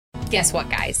Guess what,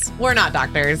 guys? We're not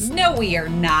doctors. No, we are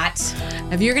not.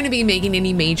 If you're going to be making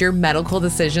any major medical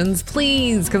decisions,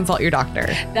 please consult your doctor.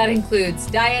 That includes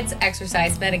diets,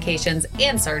 exercise, medications,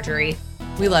 and surgery.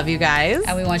 We love you guys.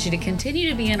 And we want you to continue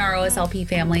to be in our OSLP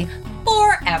family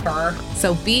forever.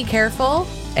 So be careful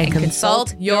and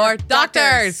consult your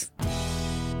doctors.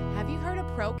 Have you heard of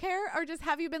ProCare, or just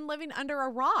have you been living under a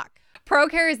rock?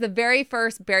 ProCare is the very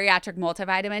first bariatric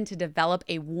multivitamin to develop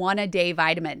a one-a-day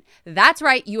vitamin. That's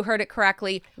right, you heard it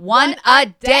correctly, one a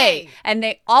day. And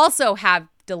they also have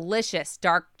delicious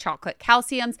dark chocolate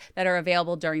calciums that are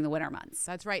available during the winter months.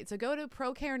 That's right. So go to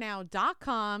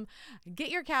procarenow.com, get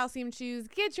your calcium chews,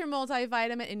 get your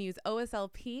multivitamin, and use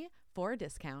OSLP for a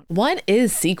discount. What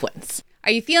is Sequence?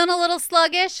 Are you feeling a little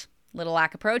sluggish? Little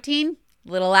lack of protein?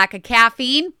 Little lack of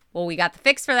caffeine? Well, we got the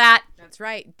fix for that. That's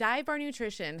right. Dive Bar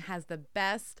Nutrition has the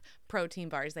best protein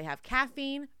bars. They have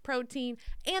caffeine, protein,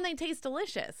 and they taste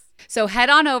delicious. So head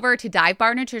on over to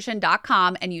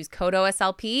divebarnutrition.com and use code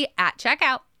OSLP at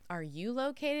checkout. Are you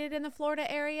located in the Florida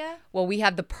area? Well, we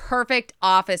have the perfect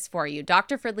office for you.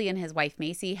 Dr. Fridley and his wife,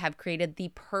 Macy, have created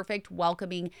the perfect,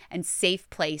 welcoming, and safe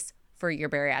place for your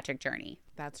bariatric journey.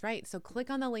 That's right. So click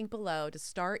on the link below to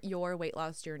start your weight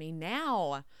loss journey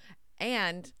now.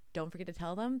 And don't forget to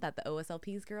tell them that the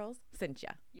OSLP's girls sent you.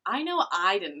 I know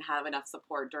I didn't have enough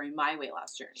support during my weight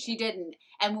loss journey. She didn't.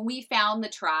 And when we found the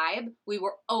tribe, we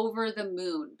were over the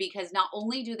moon because not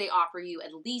only do they offer you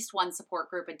at least one support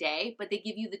group a day, but they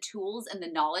give you the tools and the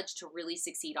knowledge to really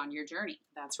succeed on your journey.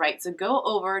 That's right. So go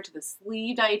over to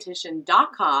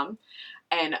thesleevedietitian.com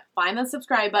and find the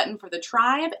subscribe button for the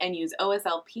tribe and use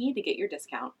OSLP to get your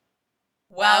discount.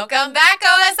 Welcome back,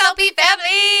 OSLP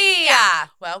family!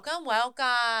 Welcome.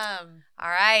 All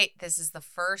right, this is the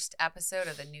first episode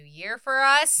of the new year for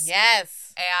us.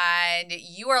 Yes. And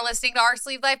you are listening to our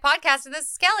Sleeve Life podcast, and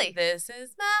this is Kelly. This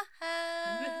is my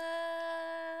house.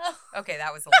 Okay,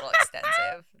 that was a little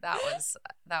extensive. That was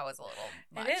a little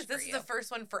much. It is. For This you. is the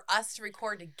first one for us to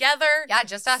record together. Yeah,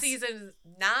 just us. Season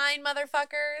 9,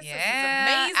 motherfuckers.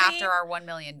 Yeah, This is amazing. after our 1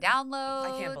 million downloads.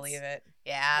 I can't believe it.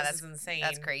 Yeah, This is insane.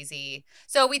 That's crazy.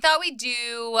 So we thought we'd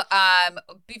do,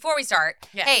 before we start,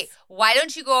 Yes. hey, why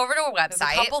don't you go over to our There's a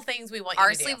website, couple things we want you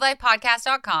to do.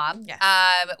 oursleevelifepodcast.com. Yes.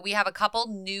 We have a couple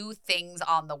new things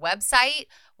on the website.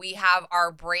 We have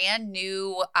our brand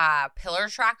new pillar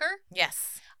tracker.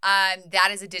 Yes. That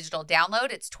is a digital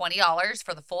download. It's $20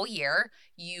 for the full year.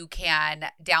 You can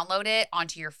download it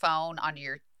onto your phone, onto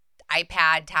your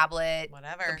iPad, tablet,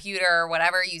 Whatever. computer,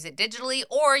 whatever. Use it digitally,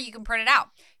 or you can print it out.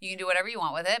 You can do whatever you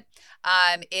want with it.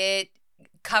 It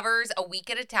covers a week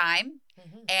at a time,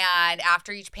 and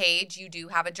after each page, you do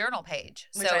have a journal page,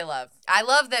 Which I love. I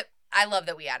love that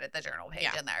we added the journal page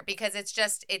Yeah. in there because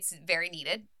it's very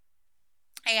needed.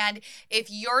 And if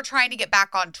you're trying to get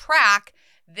back on track,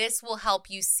 this will help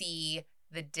you see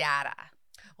the data.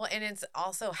 Well, and it's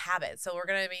also habits. So we're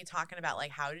going to be talking about,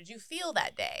 like, how did you feel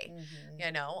that day?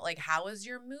 You know, like, how was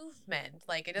your movement?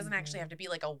 Like, it doesn't actually have to be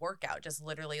like a workout. Just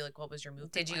literally, like, what was your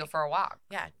movement? Did you like? go for a walk?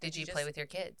 Yeah. Did you play with your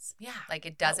kids? Yeah. Like,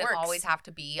 it doesn't works. always have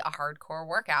to be a hardcore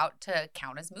workout to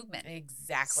count as movement.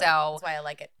 Exactly. So that's why I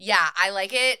like it. yeah, I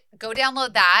like it. Go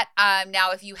download that.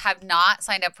 Now, if you have not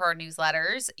signed up for our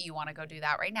newsletters, you want to go do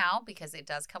that right now because it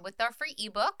does come with our free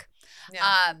ebook. Yeah.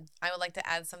 I would like to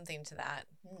add something to that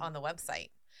on the website.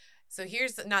 So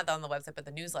here's not on the website, but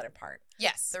the newsletter part.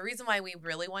 Yes. The reason why we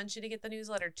really want you to get the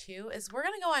newsletter too is we're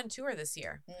going to go on tour this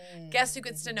year. Guess who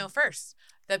gets to know first?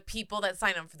 The people that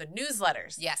sign up for the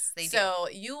newsletters. Yes, they do. So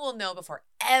you will know before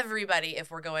everybody if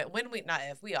we're going, when we go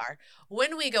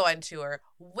on tour,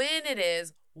 when it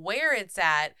is, where it's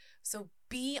at. So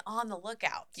be on the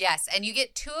lookout. Yes, and you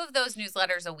get 2 of those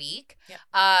newsletters a week. Yep.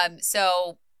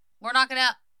 So we're not going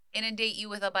to inundate you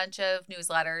with a bunch of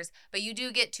newsletters, but you do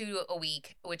get 2 a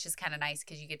week, which is kind of nice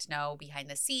because you get to know behind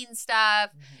the scenes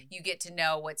stuff. You get to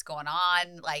know what's going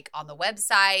on, like on the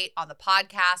website, on the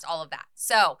podcast, all of that.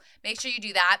 So make sure you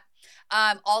do that.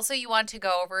 Also, you want to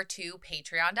go over to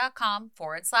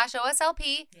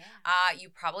patreon.com/OSLP. Yeah. You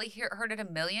probably heard it a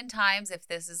million times if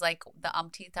this is like the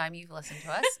umpteenth time you've listened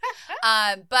to us.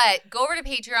 But go over to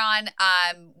Patreon.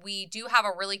 We do have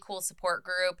a really cool support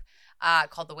group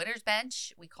called the Winner's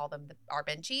Bench. We call them our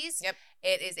benchies. Yep.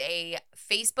 It is a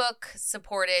Facebook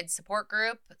supported support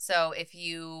group. So if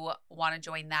you want to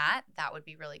join that, that would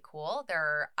be really cool.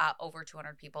 There are over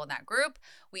 200 people in that group.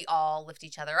 We all lift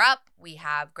each other up. We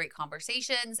have great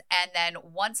conversations. And then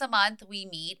once a month we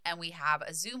meet and we have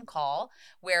a Zoom call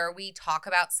where we talk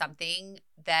about something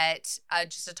that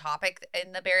just a topic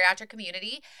in the bariatric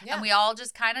community. Yeah. And we all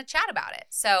just kind of chat about it.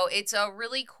 So it's a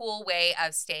really cool way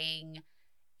of staying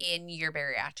in your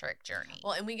bariatric journey.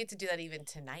 Well, and we get to do that even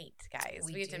tonight, guys.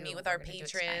 We get to do. meet with We're our gonna do it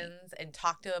tonight. patrons and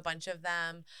talk to a bunch of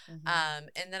them. Mhm.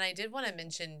 And then I did want to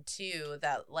mention too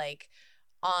that like,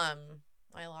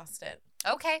 I lost it.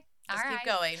 Okay. Just All keep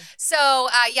right. going. So,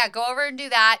 yeah, go over and do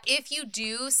that. If you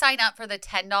do sign up for the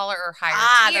 $10 or higher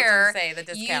That's what tier, I say, the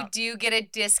discount. you do get a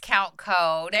discount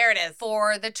code There it is.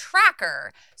 for the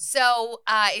tracker. So,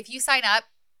 if you sign up,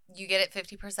 you get it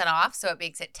 50% off. So it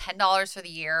makes it $10 for the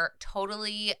year.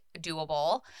 Totally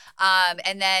doable.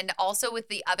 And then also with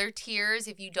the other tiers,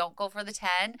 if you don't go for the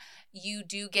 10, you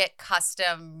do get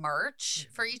custom merch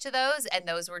for each of those. And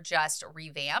those were just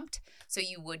revamped. So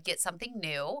you would get something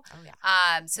new. Oh,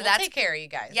 yeah. So We'll that's take care of you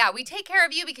guys. yeah, we take care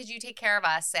of you because you take care of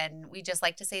us, and we just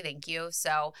like to say thank you.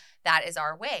 So that is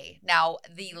our way. Now,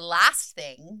 the last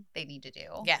thing they need to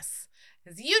do, Yes.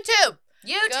 Is YouTube.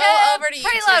 YouTube, Go over to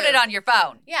preload it YouTube. on your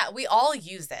phone. Yeah, we all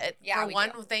use it Yeah, for we one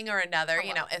do. thing or another. For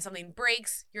You know, if something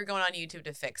breaks, you're going on YouTube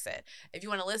to fix it. If you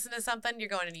want to listen to something, you're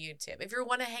going to YouTube. If you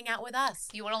want to hang out with us,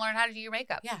 You want to learn how to do your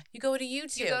makeup? yeah, you go to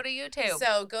YouTube. You go to YouTube.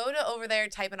 So go to over there,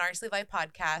 type in Our Sleep Life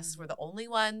Podcast. We're the only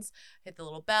ones. Hit the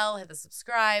little bell, hit the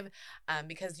subscribe,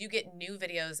 because you get new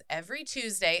videos every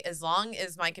Tuesday as long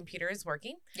as my computer is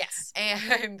working. Yes.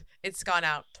 And it's gone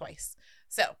out twice.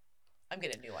 So I'm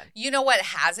getting a new one. You know what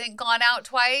hasn't gone out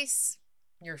twice?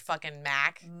 Your fucking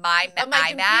Mac. My But my iMac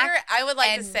computer, I would like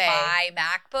and to say, my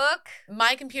MacBook.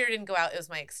 my computer didn't go out. It was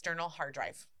my external hard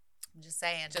drive. I'm just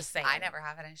saying. Just saying. I never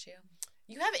have an issue.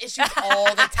 You have issues all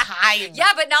the time. Yeah,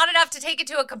 but not enough to take it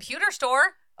to a computer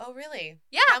store. Oh, really?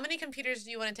 Yeah. How many computers do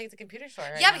you want to take to the computer store?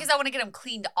 Right Yeah, now? because I want to get them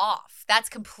cleaned off. That's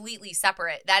completely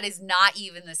separate. That is not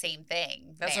even the same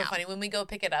thing. That's so ma'am. funny. When we go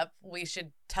pick it up, we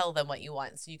should tell them what you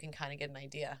want so you can kind of get an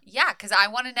idea. Yeah, because I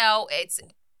want to know.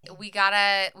 We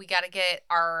gotta get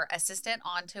our assistant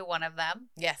onto one of them,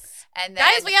 Yes. and then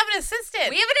Guys, we have an assistant.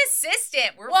 we have an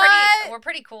assistant. We're What?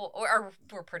 pretty cool. Or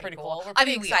we're pretty Pretty cool. cool. We're I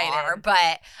pretty mean, excited. we are,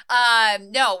 but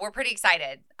no, we're pretty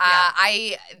excited.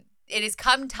 Yeah. It has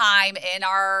come time in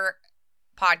our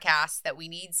podcast that we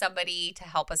need somebody to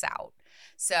help us out.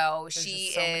 So There's she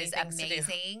just so many is things to do.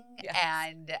 amazing, Yes.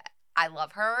 and I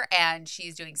love her, and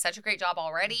she's doing such a great job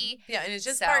already. Yeah, and it's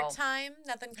just So- part-time,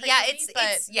 nothing crazy. Yeah, but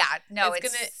it's yeah, no,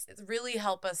 it's gonna really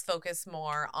help us focus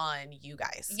more on you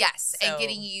guys. yes, and So-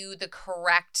 getting you the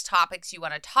correct topics you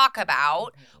want to talk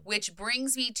about, Mhm. which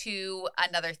brings me to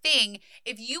another thing.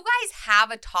 If you guys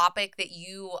have a topic that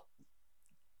you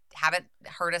haven't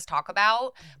heard us talk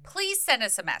about, please send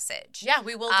us a message. Yeah,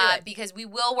 we will do it. Because we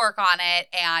will work on it,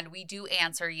 and we do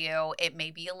answer you. It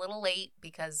may be a little late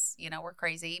because, we're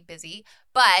crazy, busy,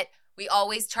 but we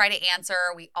always try to answer.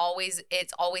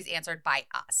 It's always answered by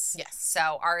us. Yes.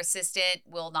 So our assistant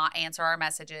will not answer our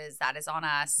messages. That is on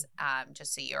us,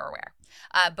 just so you're aware.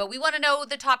 But we want to know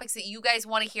the topics that you guys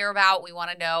want to hear about. We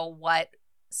want to know what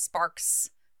sparks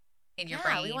in your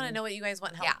brain. we want to know what you guys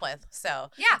want help with.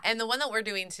 So, Yeah. and the one that we're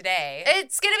doing today,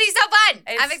 It's going to be so fun.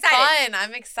 it's I'm excited. fun.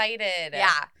 I'm excited.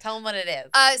 Yeah. Tell them what it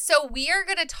is. So we are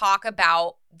going to talk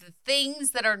about the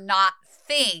things that are not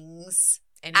things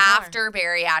Anymore. after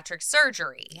bariatric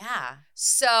surgery. Yeah.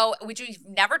 So, which we've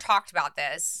never talked about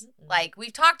this. Mm-mm. Like,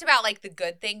 we've talked about like the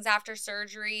good things after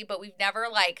surgery, but we've never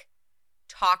like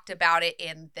talked about it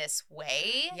in this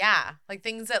way. Yeah. Like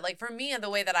things that, like, for me, the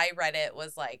way that I read it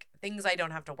was like things I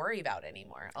don't have to worry about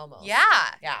anymore, almost. Yeah.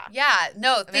 Yeah. Yeah.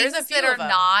 No, And there's things a few that are of 'em.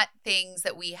 not things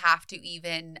that we have to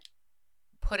even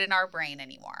put in our brain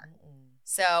anymore. Mm-mm.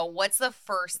 So, what's the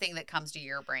first thing that comes to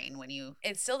your brain when you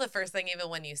It's still the first thing, even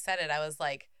when you said it, I was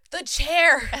like, the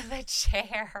chair. the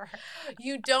chair?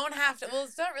 You don't have to. Well,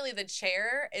 it's not really the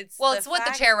chair. It's It's what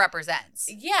the fact- chair represents.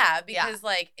 Yeah, because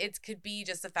like it could be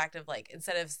just the fact of like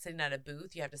instead of sitting at a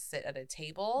booth, you have to sit at a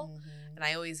table. Mhm. And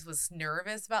I always was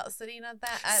nervous about sitting at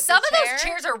that. At Some the of chair. those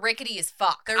chairs are rickety as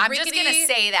fuck. They're I'm just gonna rickety.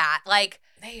 say that. Like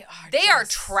They are. they are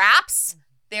just- traps.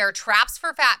 They are traps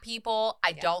for fat people.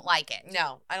 I Yeah. don't like it.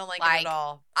 No, I don't like it Like, at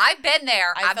all. I've been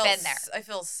there. I've felt been there. I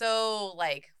feel so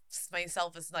like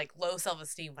myself is like low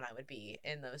self-esteem when I would be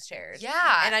in those chairs.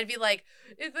 Yeah. And I'd be like,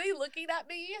 is they looking at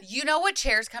me? You know what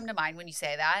chairs come to mind when you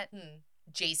say that? Hmm.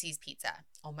 JC's Pizza.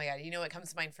 Oh my God. You know what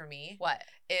comes to mind for me? What?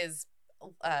 Is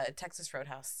Texas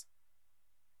Roadhouse.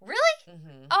 Really?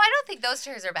 Mm-hmm. Oh, I don't think those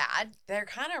chairs are bad. They're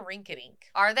kind of rink-a-dink.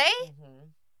 Are they? Mm-hmm.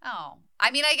 Oh.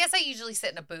 I mean, I guess I usually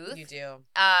sit in a booth. You do.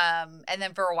 And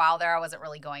then for a while there, I wasn't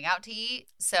really going out to eat.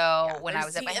 So Yeah, when I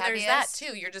was at my there's heaviest, that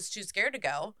too. You're just too scared to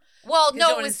go. Well, 'Cause you no,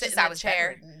 don't it wanna was sit just in I the was chair.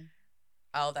 bedridden.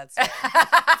 Oh, that's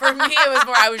for me. It was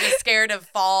more I was just scared to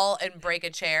fall and break a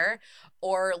chair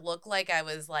or look like I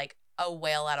was like a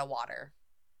whale out of water.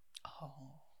 Oh.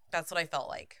 That's what I felt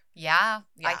like. Yeah,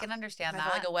 I Yeah. can understand I that.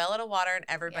 felt like a whale out of water, and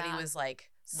everybody Yeah. was like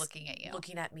looking at you.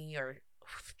 looking at me or,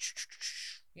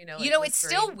 you know. It's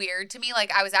still weird to me.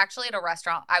 Like I was actually at a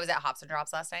restaurant. I was at Hops and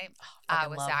Drops last night. I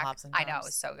with love Zach. Hops and I know, Drops. it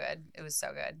was so good. It was so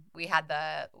good. We had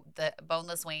the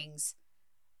boneless wings.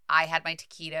 I had my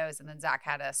taquitos, and then Zach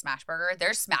had a smash burger.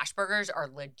 Their smash burgers are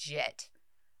legit.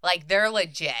 Like they're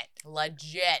legit.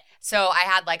 Legit. So I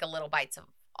had like a little bites of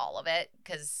all of it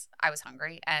because I was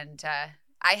hungry, and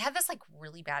I had this like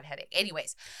really bad headache.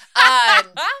 Anyways,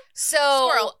 so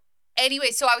Squirrel.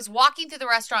 so I was walking through the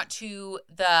restaurant to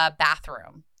the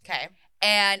bathroom. Okay.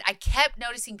 And I kept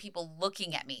noticing people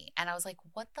looking at me. And I was like,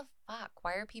 what the fuck?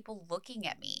 Why are people looking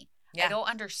at me? Yeah. I don't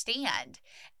understand.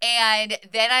 And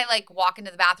then I like walk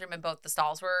into the bathroom and both the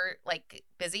stalls were like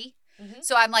busy. Mhm.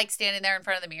 So I'm like standing there in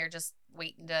front of the mirror just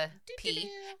waiting to pee.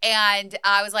 And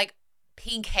I was like,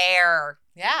 pink hair.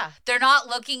 Yeah. They're not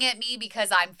looking at me because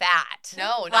I'm fat.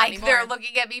 No, not like anymore. they're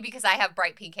looking at me because I have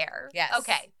bright pink hair. Yes.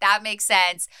 Okay, that makes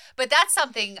sense. But that's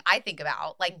something I think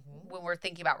about, like Mhm. when we're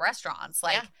thinking about restaurants,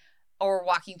 like Yeah. or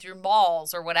walking through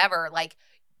malls or whatever. Like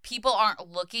people aren't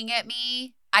looking at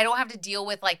me. I don't have to deal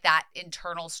with like that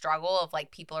internal struggle of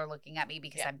like people are looking at me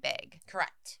because Yeah. I'm big.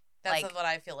 Correct. That's Like- what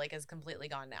I feel like is completely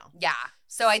gone now. Yeah.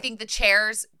 So I think the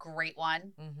chairs, great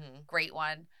one, Mm-hmm. great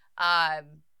one.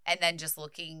 And then just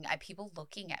looking at people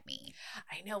looking at me.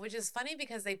 I know, which is funny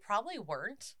because they probably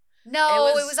weren't. No,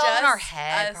 it was all in our just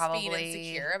head, us probably. being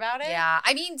insecure about it. Yeah.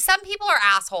 I mean, some people are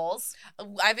assholes.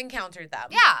 I've encountered them.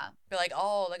 Yeah. Be like,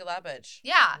 oh, look at that bitch.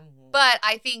 Yeah. Mhm. But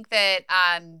I think that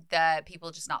the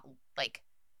people just not like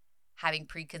having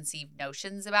preconceived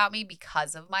notions about me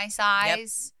because of my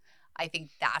size. I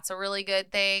think that's a really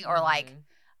good thing. Or like,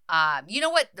 Mhm. you know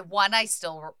what? The one I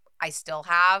still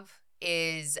have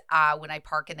is when I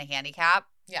park in the handicap,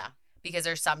 Yeah. because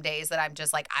there's some days that I'm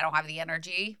just like, I don't have the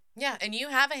energy. Yeah. And you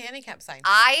have a handicap sign.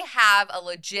 I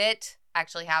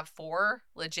actually have 4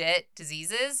 legit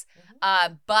diseases.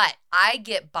 Mhm. But I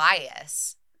get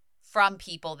bias from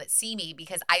people that see me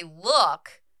because I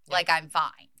look Yeah. like I'm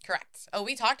fine. Correct. Oh,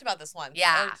 we talked about this once.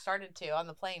 Yeah. Or started to on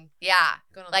the plane. Yeah.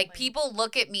 Going on the Like plane. people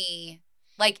look at me,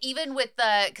 like even with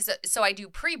so I do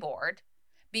pre-board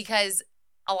because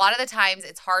a lot of the times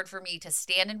it's hard for me to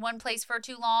stand in one place for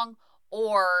too long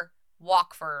or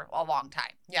walk for a long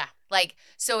time. Yeah. Like,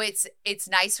 so it's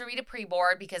nice for me to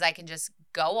pre-board because I can just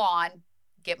go on,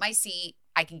 get my seat.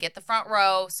 I can get the front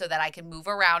row so that I can move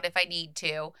around if I need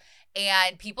to.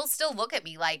 And people still look at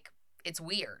me like it's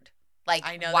weird. Like,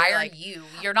 I know, why they're are like- you?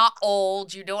 You're not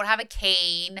old. You don't have a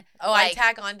cane. Oh, like- I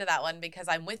tag on to that one because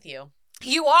I'm with you.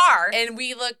 You are. And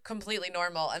we look completely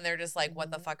normal. And they're just like,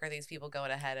 what the Mhm. fuck are these people going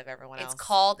ahead of everyone else? It's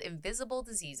called invisible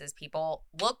diseases, people.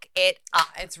 Look it up.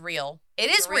 It's real. It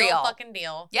It's is a real real. fucking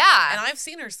deal. Yeah. And I've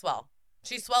seen her swell.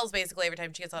 She swells basically every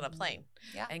time she gets on a Mhm. plane.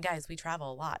 Yeah. And guys, we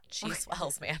travel a lot. She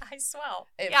swells, man. I swell.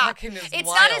 It yeah. fucking is It's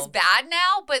wild. not as bad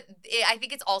now, but I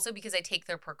think it's also because I take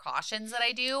the precautions that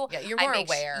I do. Yeah, you're I more make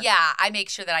aware. I make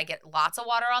sure that I get lots of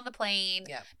water on the plane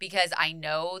Yep. because I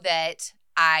know that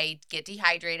I get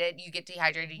dehydrated. You get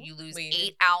dehydrated. Mhm. You lose We-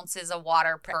 8 ounces of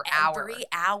water per hour. Every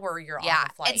hour you're Yeah. on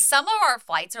the flight. And some of our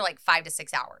flights are like 5 to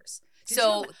 6 hours. Did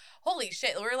So you holy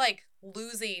shit, we're like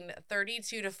losing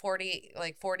 32 to 40,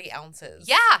 like 40 ounces.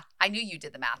 yeah, I knew you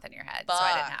did the math in your head, so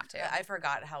I didn't have Fuck. to. I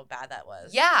forgot how bad that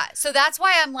was. Yeah. So that's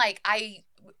why I'm like, I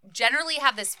generally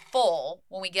have this full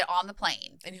when we get on the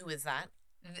plane. And who is that?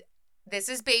 This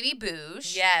is Baby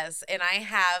Bouge. Yes, and I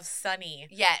have Sunny.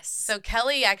 Yes. So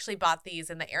Kelly actually bought these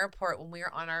in the airport when we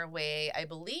were on our way, I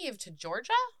believe, to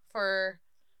Georgia or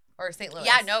St. Louis.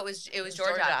 yeah, no, it was Georgia.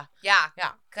 Georgia. Yeah.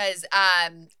 Yeah. Because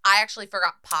I actually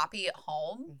forgot Poppy at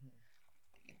home. Mhm.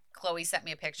 Chloe sent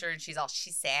me a picture and she's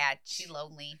sad. She's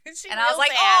lonely. She And I was real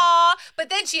like, sad. "Aw!" But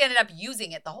then she ended up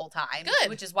using it the whole time. Good.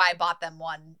 Which is why I bought them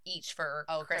one each for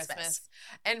Oh, Christmas.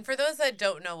 And for those that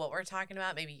don't know what we're talking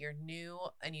about, maybe you're new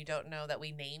and you don't know that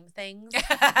we name things.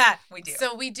 We do.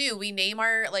 So we do. We name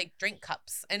our like drink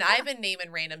cups. And I've been naming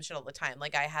random shit all the time.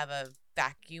 Like I have a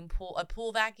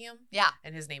pool vacuum, yeah.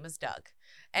 and his name is Doug.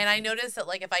 And I noticed that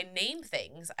like if I name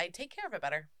things, I take care of it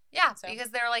better. Yeah, So-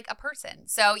 because they're like a person.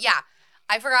 So yeah,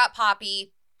 I forgot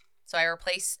Poppy. So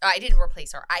I didn't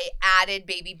replace her. I added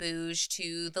Baby Bouge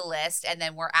to the list, and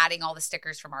then we're adding all the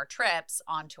stickers from our trips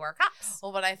onto our cups.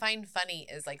 Well, what I find funny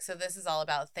is like, so this is all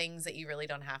about things that you really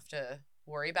don't have to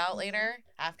worry about Mhm. later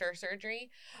after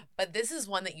surgery. But this is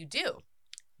one that you do.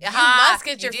 You Yeah, must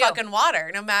get you your do. fucking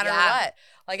water no matter Yeah. what.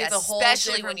 Like it's a whole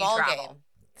Especially different when you ball travel. game.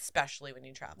 Especially when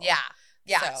you travel. Yeah.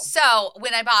 Yeah. So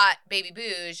when I bought Baby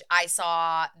Bouge, I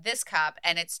saw this cup,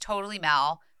 and it's totally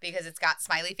Mel because it's got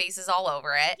smiley faces all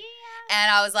over it.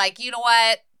 And I was like, you know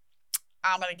what?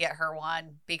 I'm going to get her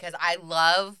one because I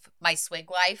love my Swig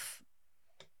Life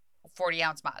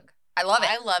 40-ounce mug. I love it.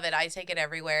 I love it. I take it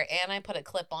everywhere, and I put a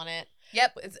clip on it.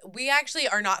 Yep. We actually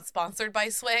are not sponsored by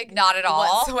Swig. Not at all.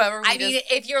 Whatsoever. I mean,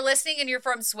 if you're listening and you're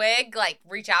from Swig, like,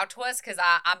 reach out to us because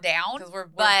I'm down. Because we're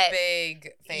but big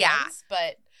fans. yeah.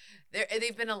 But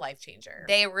they've been a life changer.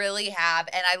 They really have.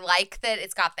 And I like that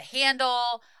it's got the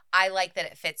handle. I like that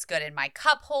it fits good in my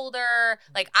cup holder.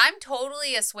 Like, I'm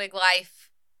totally a Swig Life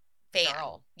fan.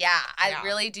 Girl. Yeah, I Yeah.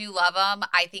 really do love them.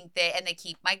 I think they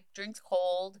keep my drinks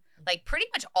cold, like, pretty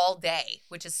much all day,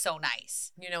 which is so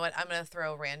nice. You know what? I'm going to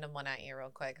throw a random one at you real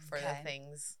quick for Okay. the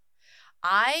things.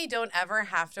 I don't ever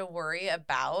have to worry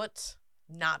about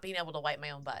not being able to wipe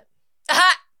my own butt.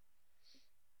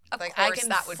 Of Like, course, I can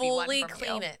that would be one fully from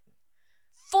clean you. it.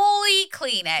 Fully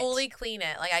clean it. Fully clean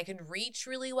it. Like, I can reach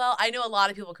really well. I know a lot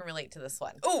of people can relate to this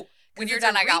one. Ooh, when 'Cause you're it's a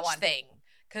done, I got reach one. thing.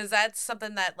 Because that's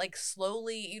something that, like,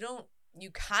 slowly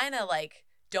you kind of, like,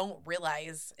 don't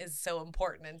realize is so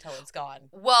important until it's gone.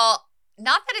 Well,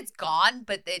 not that it's gone,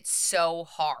 but it's so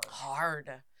hard.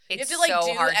 Hard. It's you have to, like,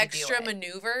 so do hard extra to do it.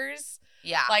 maneuvers.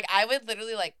 Yeah, Like, I would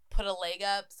literally, like, put a leg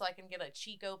up so I can get a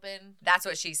cheek open. that's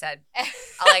what she said.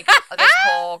 Like, this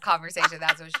whole conversation,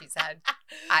 that's what she said.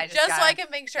 I just so I can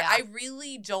make sure. yeah. I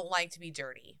really don't like to be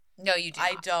dirty. No, you do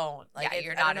I not. don't. Like, Yeah, it's-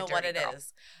 you're I not don't a know what dirty it girl.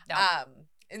 is. No.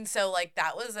 And so, like,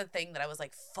 that was a thing that I was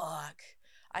like, fuck,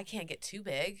 I can't get too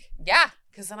big. Yeah.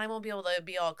 Because then I won't be able to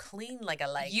be all clean like I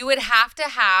like. You would have to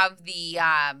have the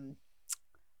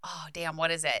oh damn, what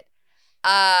is it?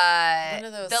 One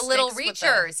of those The little sticks with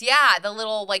reachers. Yeah, the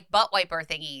little like butt wiper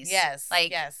thingies. Yes.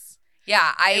 Like yes.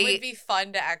 yeah, It would be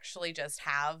fun to actually just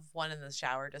have one in the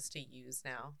shower just to use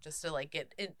now. Just to, like,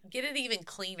 get it even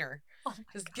cleaner. Oh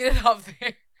just get it up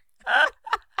there.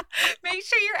 make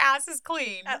sure your ass is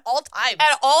clean At all times.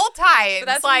 at all times. But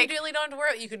that's like what you really don't have to worry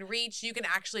about. You can reach. You can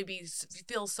actually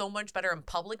feel so much better in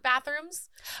public bathrooms.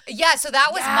 yeah, so that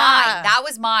was Yeah. mine. That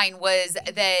was mine was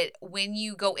that when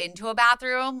you go into a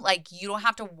bathroom, like you don't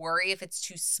have to worry if it's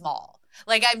too small.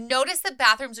 Like I've noticed that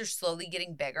bathrooms are slowly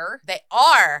getting bigger, They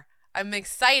are. I'm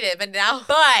excited, but now.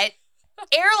 but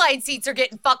airline seats are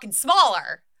getting fucking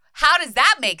smaller. How does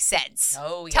that make sense?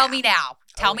 Oh yeah. Tell me now.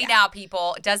 Tell me yeah. now,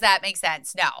 people. Does that make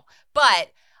sense? No.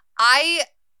 But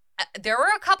there were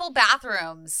a couple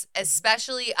bathrooms,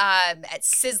 especially at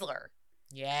Sizzler.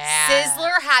 Yeah.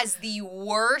 Sizzler has the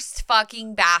worst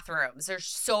fucking bathrooms. They're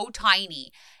so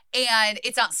tiny. And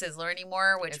it's not Sizzler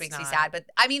anymore, which It's makes me not. sad. But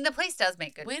I mean, the place does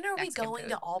make good. When are we Mexican going food.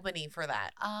 to Albany for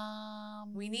that?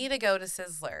 We We need to go to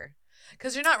Sizzler.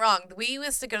 Because you're not wrong. We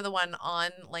used to go to the one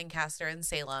on Lancaster and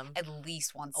Salem at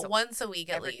least once once a week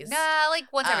at every, least. Nah, like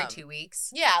once every Um, 2 weeks.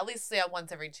 Yeah, at least once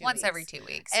every 2 Once weeks. every 2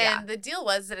 weeks. And the deal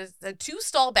was that it's a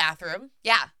 2-stall bathroom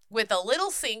yeah. with a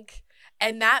little sink,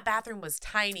 and that bathroom was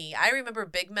tiny. I remember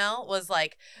Big Mel was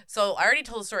like, so I already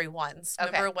told the story once. Okay.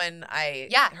 Remember when I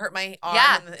Yeah. hurt my arm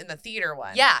Yeah. in the theater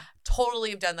one? Yeah. Totally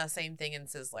have done the same thing in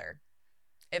Sizzler.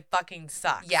 It fucking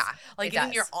sucks. Yeah. Like it getting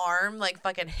does. your arm like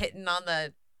fucking hitting on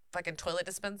the fucking toilet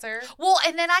dispenser. Well,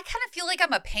 and then I kind of feel like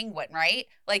I'm a penguin, right?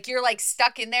 Like you're like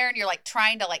stuck in there and you're like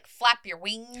trying to like flap your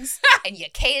wings and you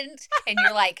can't and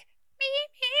you're like, beep,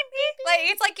 beep, beep. Like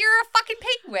it's like you're a fucking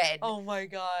penguin. Oh my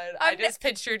God. I'm I just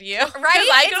pictured you. Right?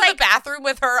 I It's go to like- the bathroom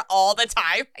with her all the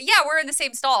time. Yeah, we're in the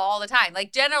same stall all the time.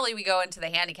 Like generally we go into the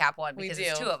handicap one because we do.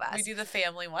 it's two of us. We do the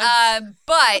family one.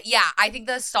 But yeah, I think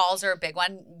the stalls are a big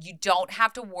one. You don't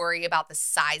have to worry about the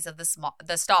size of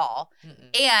the stall,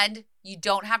 Mm-mm. and you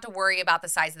don't have to worry about the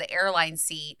size of the airline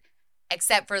seat,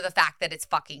 except for the fact that it's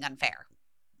fucking unfair.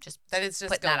 Just That it's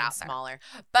just putting that going out there. smaller.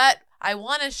 But I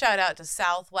want to shout out to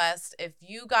Southwest. If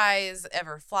you guys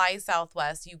ever fly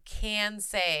Southwest, you can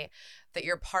say that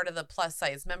you're part of the plus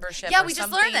size membership. yeah, or we just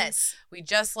something. learned this. We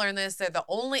just learned this. They're the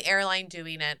only airline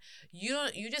doing it.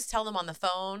 You just tell them on the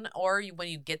phone or when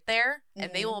you get there,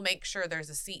 and they Mhm. will make sure there's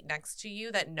a seat next to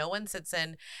you that no one sits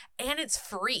in, and it's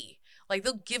free. Like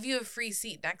they'll give you a free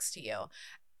seat next to you.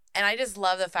 And I just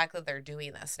love the fact that they're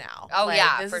doing this now. Oh, Like,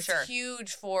 yeah, this for is sure.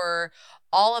 huge for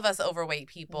all of us overweight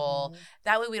people. Mhm.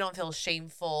 That way we don't feel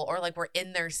shameful or like we're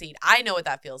in their seat. I know what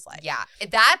that feels like. Yeah,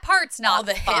 that part's not All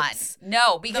the fun. hips,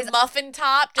 No, because the muffin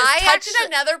top, just I touching actually-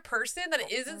 another person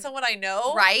that isn't someone I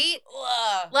know. right.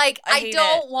 Ugh. Like, I I hate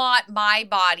don't want my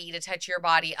body to touch your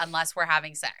body unless we're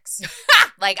having sex.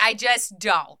 Like, I just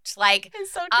don't. Like,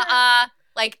 It's so true.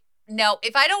 Like, no,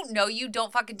 if I don't know you,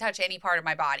 don't fucking touch any part of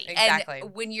my body. Exactly.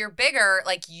 And when you're bigger,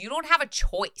 like, you don't have a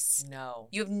choice. No.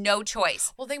 You have no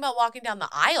choice. Well, think about walking down the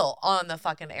aisle on the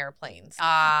fucking airplanes.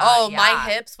 Yeah. My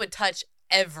hips would touch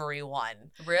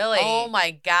everyone. Really? Oh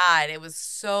my God. It was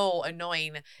so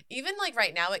annoying. Even like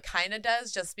right now, it kind of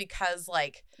does just because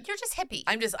like You're just hippie.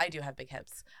 I do have big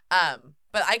hips.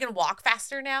 But I can walk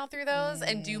faster now through those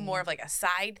and do more of like a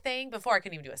side thing. Before I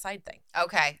couldn't even do a side thing.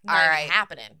 Okay. Not All even right.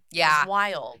 happening. Yeah. It's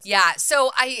wild. Yeah.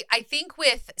 So I think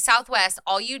with Southwest,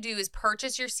 all you do is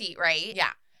purchase your seat, right?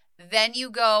 Yeah. Then you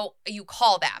call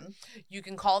them. You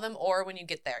can call them, or when you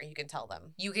get there, you can tell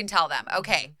them. You can tell them.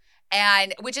 Okay.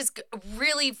 And which is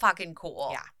really fucking cool.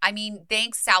 Yeah. I mean,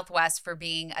 thanks Southwest for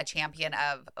being a champion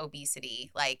of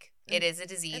obesity. Like, it is a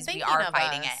disease. We are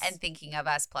fighting it and thinking of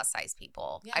us plus size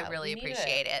people. Yeah, I really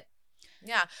appreciate it.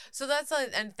 Yeah. So that's a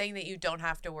thing that you don't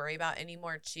have to worry about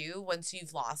anymore too. Once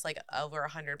you've lost like over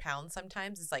 100 pounds,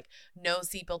 sometimes it's like no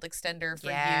seatbelt extender for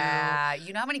you. Yeah.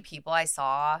 You know how many people I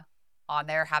saw on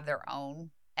there have their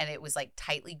own, and it was like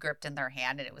tightly gripped in their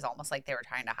hand, and it was almost like they were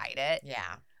trying to hide it.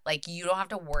 Yeah. Like, you don't have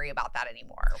to worry about that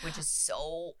anymore, which is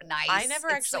so nice. I never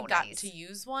It's actually so got nice. to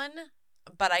use one,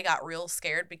 but I got real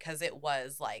scared because it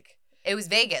was like It was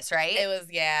Vegas, right? it was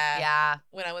Yeah.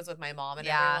 when I was with my mom and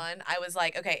Yeah. everyone. I was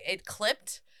like, okay, it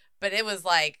clipped, but it was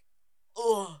like,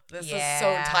 oh, this is so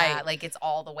Yeah. tight. Like, it's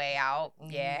all the way out.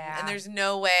 Mhm. Yeah. And there's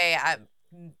no way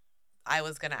I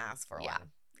was gonna ask for Yeah.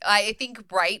 one. I think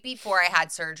right before I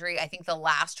had surgery, I think the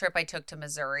last trip I took to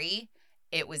Missouri,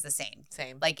 it was the same.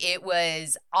 Same. Like, it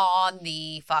was on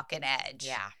the fucking edge.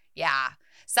 Yeah. Yeah.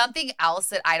 Something else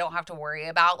that I don't have to worry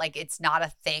about, like, it's not a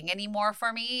thing anymore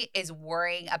for me, is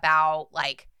worrying about,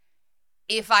 like,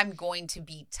 if I'm going to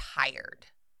be tired.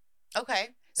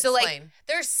 Okay. So, like, Explain.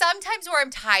 there's sometimes where I'm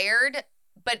tired,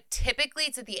 but typically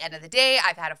it's at the end of the day.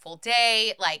 I've had a full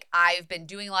day. Like, I've been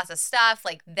doing lots of stuff,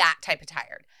 like that type of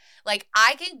tired. Like,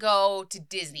 I can go to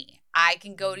Disney. I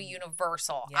can go to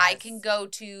Universal. I can Yes. go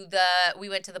to we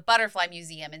went to the Butterfly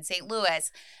Museum in St.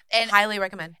 Louis and highly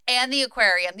recommend. the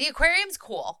aquarium. The aquarium's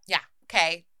cool. Yeah.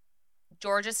 Okay.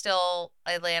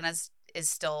 Atlanta's is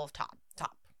still top.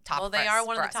 Well, they are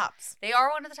one of the tops. They are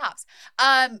one of the tops.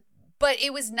 But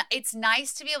it's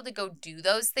nice to be able to go do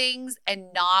those things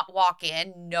and not walk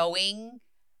in knowing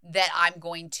that I'm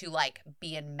going to like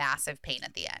be in massive pain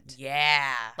at the end.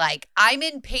 Yeah. Like, I'm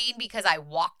in pain because I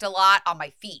walked a lot on my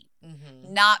feet,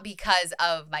 Mm-hmm. not because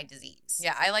of my disease.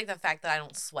 Yeah, I like the fact that I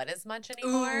don't sweat as much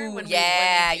anymore. Ooh, when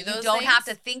yeah. we do those you don't have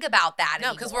to things. think about that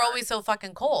No, because we're anymore. always so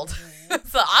fucking cold. Mhm.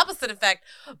 It's the opposite effect,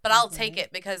 but I'll Mhm. take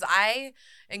it because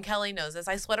and Kelly knows this,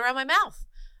 I sweat around my mouth.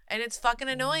 And it's fucking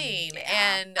annoying.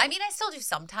 Yeah. And I mean, I still do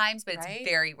sometimes, but Right? it's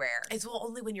very rare. it's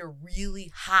only when you're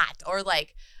really hot or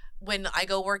like when I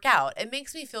go work out. It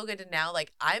makes me feel good to now.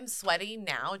 Like, I'm sweating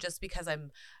now just because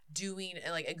I'm doing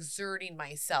and like exerting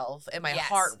myself and my Yes.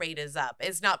 heart rate is up.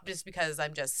 It's not just because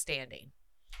I'm just standing.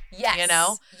 Yes. You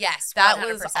know? Yes. That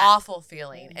 100%. was awful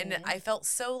feeling. And Mhm. I felt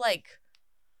so like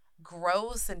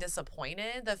gross and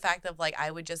disappointed. The fact of like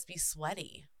I would just be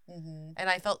sweaty. Mhm. And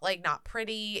I felt like not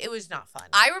pretty. It was not fun.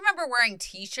 I remember wearing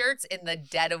t-shirts in the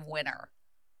dead of winter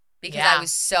because Yeah. I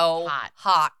was so Hot.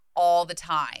 hot all the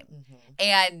time. Mhm.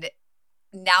 And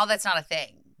now that's not a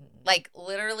thing. Mhm. Like,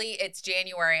 literally, it's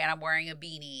January and I'm wearing a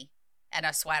beanie and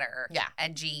a sweater Yeah.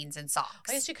 and jeans and socks.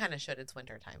 I guess you kind of should. It's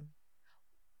wintertime.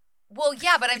 Well,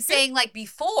 yeah, but I'm saying, like,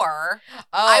 before, Oh,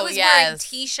 I was wearing yes.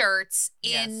 t-shirts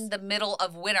in Yes. the middle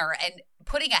of winter and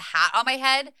putting a hat on my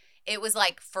head. It was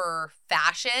like for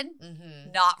fashion,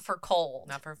 Mm-hmm. not for cold.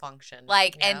 Not for function.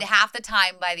 Like, Yeah. and half the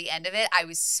time by the end of it, I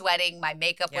was sweating. My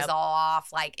makeup was Yep. all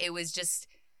off. Like, it was just,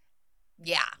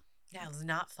 yeah. Yeah, it was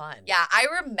not fun. Yeah. I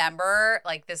remember,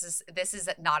 like, this is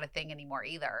not a thing anymore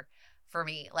either for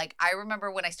me. Like, I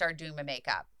remember when I started doing my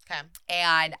makeup Okay.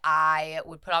 and I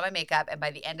would put on my makeup, and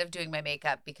by the end of doing my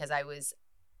makeup, because I was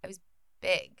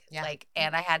big, Yeah. like,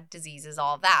 and I had diseases,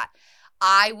 all of that,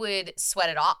 I would sweat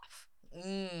it off.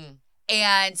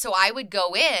 And so I would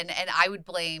go in and I would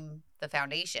blame the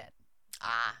foundation.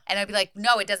 And I'd be like,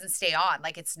 no, it doesn't stay on.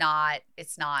 Like, it's not.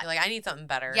 You're like, I need something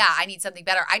better. Yeah, I need something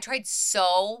better. I tried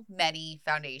so many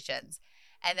foundations.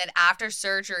 And then after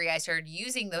surgery, I started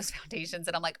using those foundations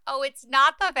and I'm like, oh, it's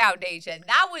not the foundation.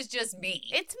 That was just me.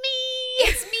 It's me.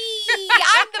 It's me.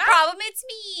 I'm the problem. It's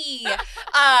me. So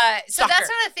that's Shocker.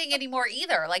 not a thing anymore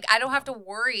either. Like, I don't have to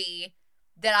worry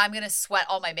that I'm going to sweat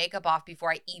all my makeup off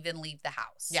before I even leave the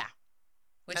house. Yeah.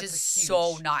 Which That's is huge.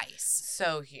 so nice.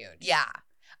 So huge. Yeah.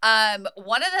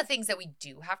 One of the things that we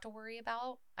do have to worry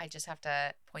about, I just have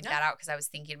to point that out because I was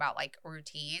thinking about like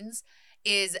routines,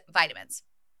 is vitamins.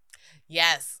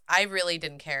 Yes. I really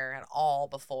didn't care at all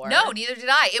before. No, neither did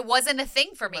I. It wasn't a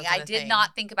thing for me. Wasn't I a did thing.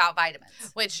 not think about vitamins.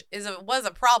 Which was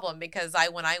a problem because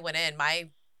when I went in, my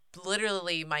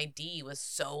D was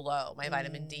so low. My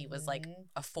vitamin D was like Mhm.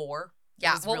 a 4.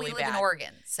 Yeah. was Well, really we live bad. in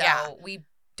Oregon, so Yeah. we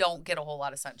don't get a whole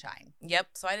lot of sunshine. Yep.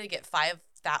 So I had to get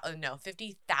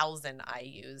 50,000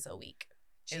 IUs a week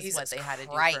is Jesus what they had to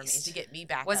do for me Christ. to get me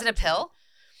back. Was up it a to- pill?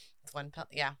 It's one pill.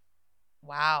 Yeah.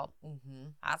 Wow. Mm-hmm.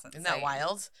 That's Isn't that insane.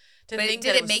 wild? To But think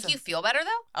did that it was make so- you feel better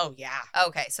though? Oh yeah.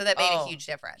 Okay, so that made a Oh, huge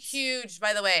difference. Huge.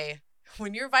 By the way,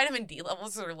 when your vitamin D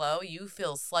levels are low, you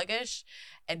feel sluggish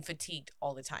and fatigued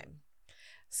all the time.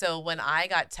 So when I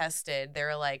got tested, they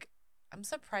were like, "I'm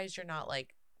surprised you're not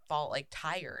like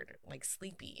tired, like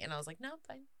sleepy." And I was like, "No, I'm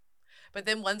fine." But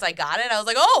then once I got it, I was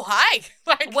like, "Oh, hi!"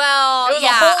 Like, Well, it was a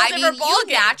yeah, whole I mean, different you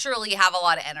ballgame. naturally have a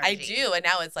lot of energy. I do, and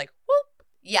now it's like, whoop.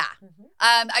 Yeah.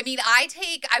 I mean, I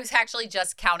was actually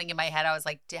just counting in my head. I was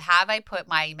like, have I put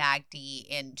my MACD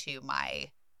into my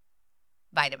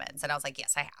vitamins? And I was like,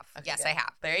 yes, I have. Okay, yes, good. I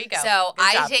have. There you go. So Good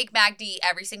I job. take MACD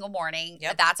every single morning.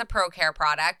 Yep. That's a ProCare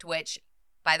product, which,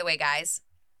 by the way, guys,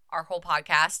 our whole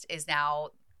podcast is now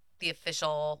the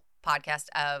official podcast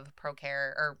of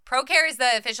ProCare, or ProCare is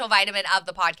the official vitamin of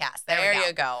the podcast. There we go.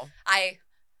 you go.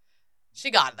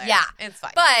 She got there. Yeah. It's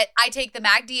fine. But I take the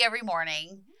MACD every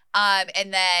morning.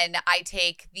 And then I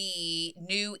take the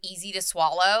new easy to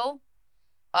swallow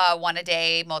 1 a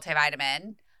day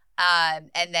multivitamin.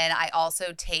 And then I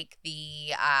also take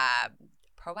the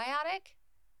probiotic.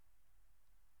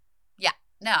 Yeah.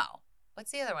 No.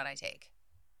 What's the other one I take?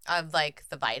 Of like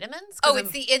the vitamins? Oh,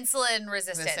 it's the insulin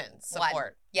resistant one.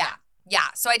 support. Yeah. Yeah.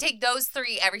 So I take those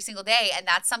 3 every single day. And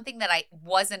that's something that I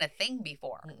wasn't a thing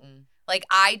before. Mm-mm. Like,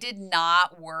 I did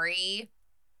not worry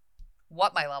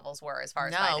what my levels were as far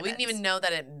as No, we didn't vitamins. even know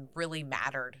that it really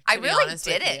mattered. I to be really honest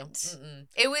with you. didn't. Mm-mm.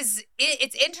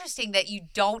 It's interesting that you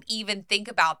don't even think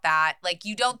about that. Like,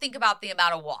 you don't think about the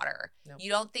amount of water. Nope.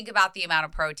 You don't think about the amount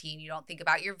of protein. You don't think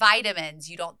about your vitamins.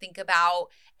 You don't think about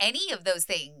any of those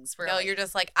things. Really. No, you're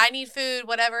just like, I need food,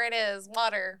 whatever it is,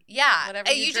 water. yeah. whatever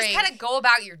And you you just drink. kind of go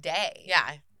about your day.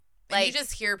 Yeah. Like, you Like-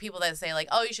 just hear people that say like,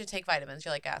 "Oh, you should take vitamins."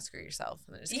 You're like, "Ah, screw yourself."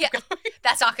 And then just keep Yeah. going.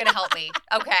 That's not going to help me.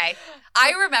 Okay.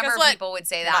 I remember Guess what? people would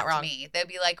say You're that not to wrong. me. They'd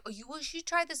be like, "Oh, you should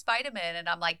try this vitamin," and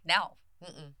I'm like, "No."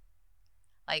 Mm-mm.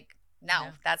 Like, no,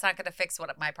 No. that's not going to fix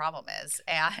what my problem is.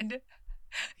 And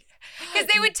because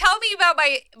they would tell me about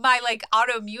my like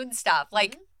autoimmune stuff,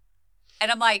 like, and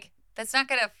I'm like, that's not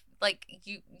going to like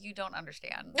you don't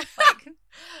understand. Like,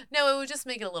 No, it would just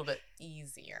make it a little bit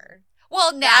easier.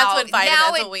 well, now That's what now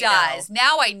that's it what we does. know.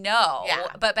 Now I know. Yeah.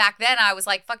 But back then I was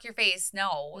like, fuck your face.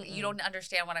 No, Mm-mm. you don't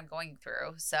understand what I'm going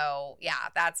through. So yeah,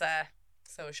 that's a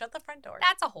So shut the front door.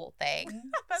 whole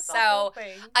thing. That's the so whole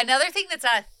thing. another thing that's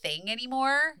not a thing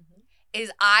anymore Mhm.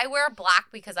 is I wear black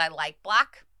because I like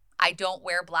black. I don't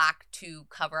wear black to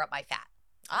cover up my fat.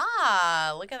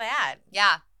 Ah, look at that.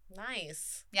 Yeah.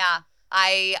 Nice. Yeah.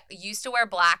 I used to wear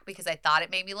black because I thought it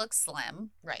made me look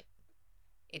slim. Right.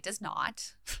 It does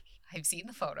not. I've seen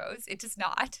the photos. It does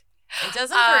not. It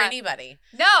doesn't for Uh, anybody.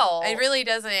 No. It really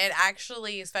doesn't. It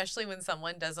actually, especially when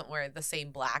someone doesn't wear the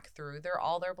same black through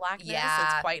all their blackness,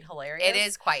 Yeah. it's quite hilarious. It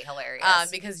is quite hilarious.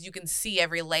 because you can see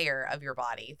every layer of your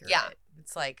body through Yeah. it.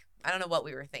 It's like, I don't know what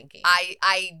we were thinking. I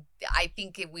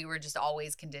think we were just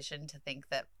always conditioned to think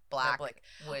that black Like,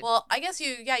 would. well, I guess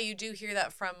you do hear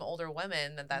that from older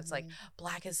women that's like, Mhm.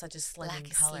 black is such a slimming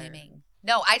black is color. slimming.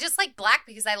 No, I just like black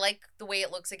because I like the way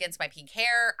it looks against my pink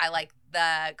hair. I like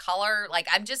the color. Like,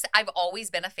 I've always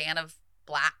been a fan of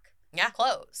black Yeah.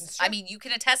 clothes. It's I true. mean, you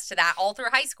can attest to that all through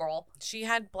high school. She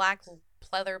had black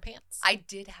pleather pants. I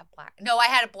did have black. No, I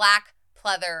had a black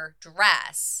pleather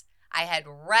dress. I had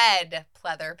red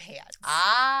pleather pants.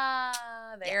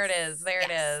 There it is. There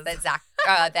it is. That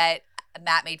that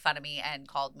Matt made fun of me and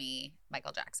called me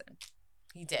Michael Jackson.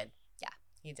 He did. Yeah.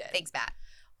 He did. Thanks, Matt.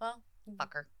 Well,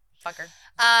 Fucker. fucker.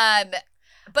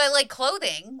 But like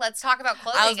clothing, let's talk about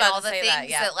clothing and about all to the say things that,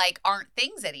 yeah. like aren't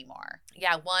things anymore.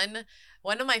 Yeah, one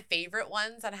of my favorite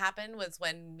ones that happened was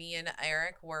when me and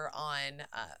Eric were on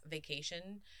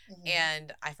vacation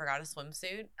and I forgot a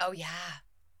swimsuit Oh yeah.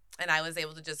 and I was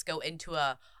able to just go into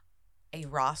a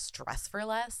Ross Dress for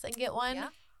Less and get one. Yeah.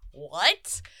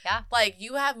 What? Yeah. Like,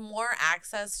 you have more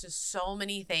access to so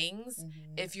many things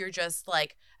if you're just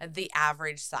like the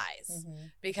average size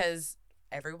because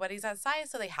everybody's that size,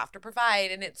 so they have to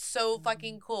provide, and it's so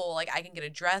fucking cool. Like, I can get a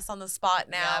dress on the spot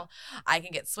now. I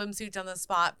can get swimsuits on the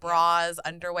spot, bras,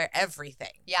 underwear,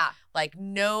 everything. Yeah. Like,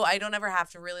 no, I don't ever have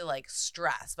to really like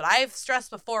stress. But I've stressed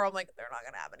before. I'm like, they're not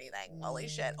gonna have anything. Holy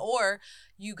shit! Or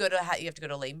you go to you have to go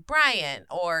to Lane Bryant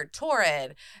or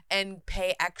Torrid and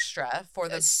pay extra for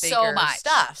the so bigger much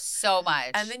stuff. So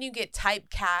much. And then you get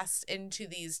typecast into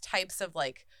these types of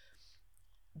like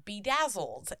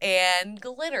bedazzled and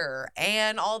glitter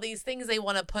and all these things they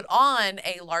want to put on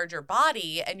a larger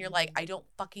body, and you're like, I don't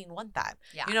fucking want that.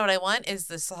 Yeah. You know what I want is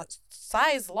the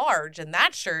size large in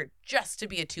that shirt just to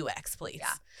be a 2X, please.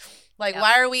 Yeah. Like, Yep.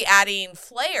 why are we adding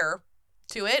flair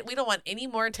to it? We don't want any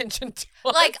more attention to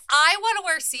us. Like, I want to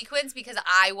wear sequins because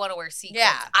I want to wear sequins.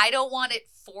 Yeah. I don't want it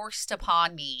forced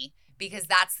upon me because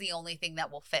that's the only thing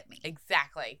that will fit me.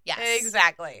 Exactly. Yes.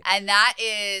 Exactly. And that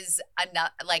is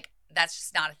that's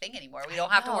just not a thing anymore. We I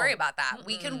don't have to know. worry about that.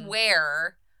 We can Mm-mm.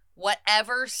 wear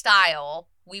whatever style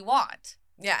we want.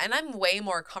 Yeah, and I'm way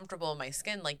more comfortable in my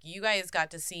skin. Like, you guys got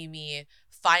to see me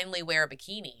finally wear a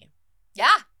bikini. Yeah.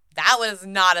 That was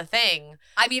not a thing.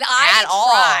 I mean, I At all.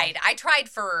 tried. I tried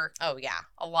for Oh, yeah.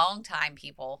 a long time,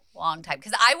 people. Long time.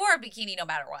 Because I wore a bikini no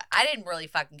matter what. I didn't really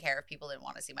fucking care if people didn't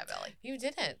want to see my belly. You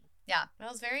didn't. Yeah. I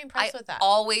was very impressed I with that.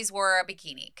 always wore a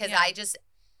bikini because Yeah.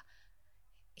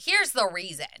 here's the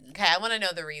reason. Okay, I want to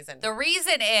know the reason. The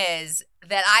reason is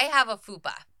that I have a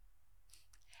fupa.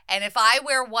 And if I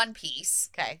wear one piece,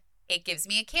 Okay. it gives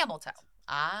me a camel toe.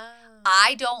 Ah.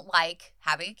 I don't like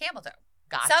having a camel toe.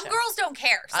 Gotcha. Some girls don't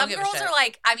care. I don't Some give a girls shit. are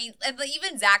like, I mean, and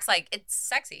even Zach's like, it's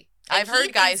sexy. And I've he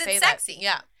heard guys thinks say it's that. sexy.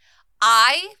 Yeah.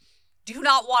 I do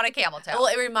not want a camel toe. Well,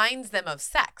 it reminds them of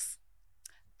sex.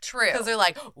 True. Because they're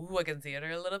like, ooh, I can see under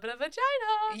a little bit of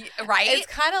vagina. Right? It's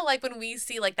kind of like when we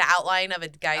see like the outline of a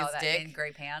guy's that dick in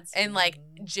gray pants. and like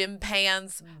Mhm. gym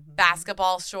pants, Mhm.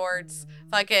 basketball shorts, Mhm.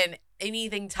 fucking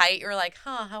anything tight. You're like,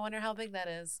 I wonder how big that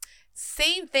is.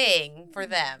 Same thing for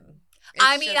them. It's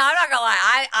I mean, just- I'm not gonna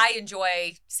lie. I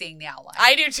enjoy seeing the outline.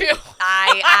 I do too.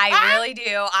 I really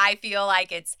do. I feel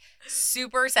like it's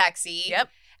super sexy. Yep.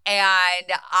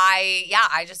 And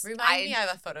I just Remind me, I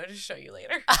have a photo to show you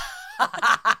later.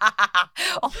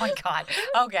 Oh my god.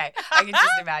 Okay, I can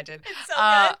just imagine. It's so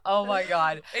good. Oh my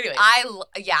god. Anyway,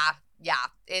 Yeah.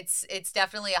 It's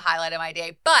definitely a highlight of my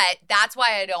day, but that's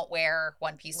why I don't wear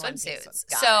one-piece One-piece swimsuits. ones.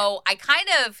 Got So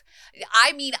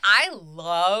I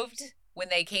loved when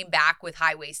they came back with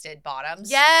high-waisted bottoms.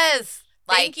 yes.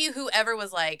 Like- Thank you, whoever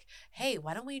was like, hey,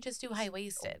 why don't we just do high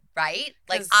waisted? Right?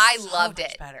 Like I loved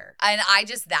it. Better. And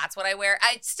that's what I wear.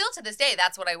 I still to this day,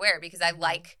 that's what I wear because I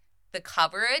like the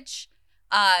coverage.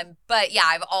 But yeah,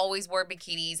 I've always wore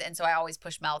bikinis, and so I always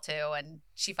push Mel too, and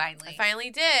she I finally. finally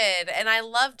did, and I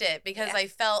loved it because Yeah. I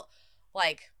felt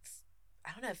like,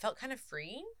 I don't know, it felt kind of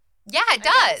freeing. Yeah, it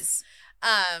I does.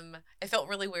 It felt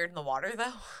really weird in the water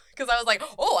though, because I was like,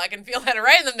 oh, I can feel that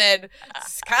right in the mid.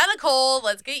 It's kind of cold.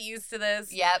 Let's get used to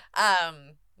this. Yep.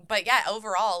 But yeah,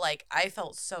 overall, like I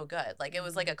felt so good. Like it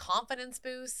was like a confidence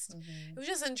boost. It was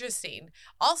just interesting.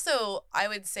 Also, I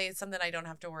would say something I don't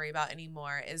have to worry about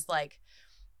anymore is like,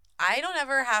 I don't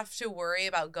ever have to worry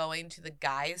about going to the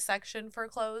guys section for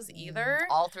clothes either.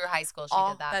 All through high school, she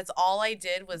did that. That's all I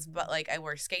did was, but like I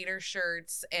wore skater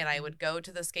shirts and I would go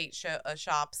to the skate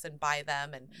shops and buy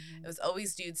them, and it was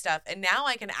always dude stuff. And now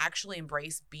I can actually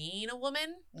embrace being a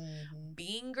woman,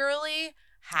 being girly,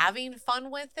 having fun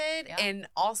with it, Yeah. and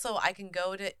also I can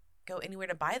go anywhere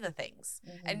to buy the things.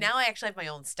 And now I actually have my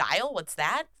own style. What's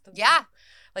that? Yeah.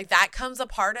 Like that comes a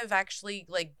part of actually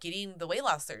like getting the weight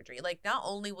loss surgery. Like not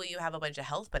only will you have a bunch of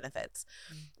health benefits,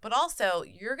 but also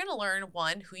you're going to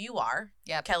learn who you are.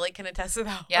 Yep. Kelly can attest to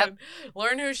that. Yep. One.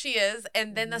 Learn who she is.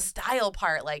 And then the style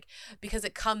part, like, because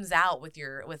it comes out with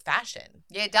fashion.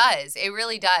 Yeah, it does. It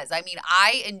really does. I mean,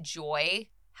 I enjoy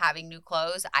having new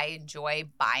clothes. I enjoy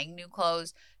buying new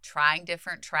clothes, trying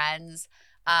different trends.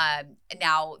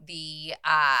 Now the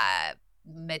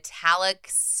metallic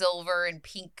silver and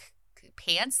pink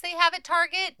pants they have at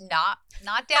Target, not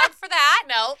down for that.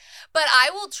 No. But I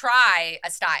will try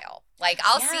a style. Like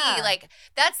I'll Yeah. see, like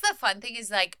that's the fun thing is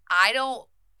like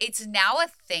it's now a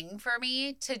thing for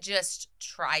me to just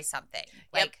try something. Yep.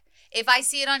 Like if I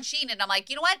see it on Shein and I'm like,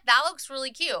 you know what, that looks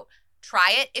really cute.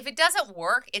 Try it. If it doesn't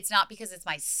work, it's not because it's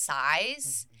my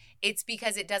size. It's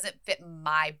because it doesn't fit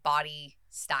my body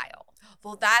style.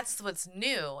 Well, that's what's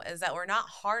new is that we're not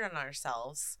hard on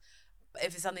ourselves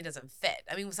if something doesn't fit.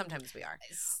 I mean, sometimes we are.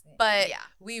 But yeah.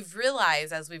 we've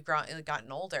realized as we've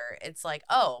gotten older, it's like,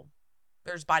 oh,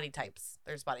 there's body types.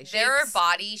 There's body shapes. There are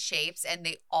body shapes and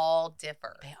they all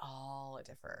differ. They all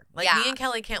differ. Like Yeah. me and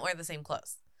Kelly can't wear the same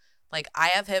clothes. Like I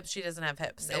have hips, she doesn't have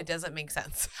hips. Nope. It doesn't make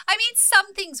sense. I mean,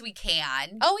 some things we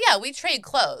can. Oh yeah, we trade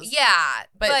clothes. Yeah,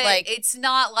 But, like- it's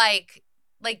not like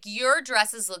your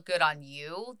dresses look good on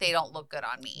you. They don't look good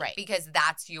on me. Right. Because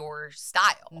that's your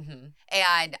style. Mm-hmm.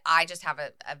 And I just have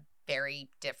a very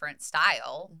different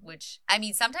style, which, I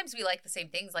mean, sometimes we like the same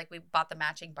things. Like we bought the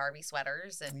matching Barbie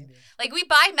sweaters and like we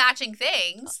buy matching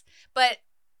things, but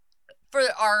for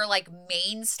our like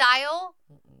main style,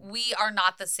 we are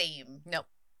not the same. Nope.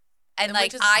 And which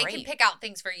like is I can great. pick out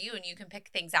things for you and you can pick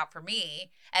things out for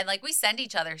me. And like we send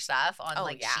each other stuff on Oh,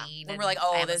 like yeah. Shein. When and we're like,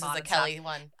 oh, this is Amazon a and stuff. Kelly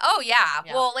one. Oh yeah.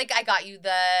 Yeah. Well, like I got you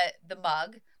the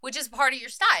mug, which is part of your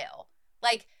style.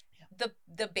 Like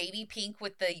the baby pink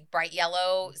with the bright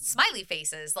yellow smiley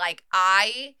faces. Like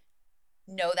I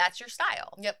know that's your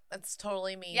style. Yep, that's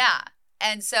totally me. Yeah.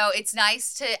 And so it's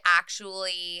nice to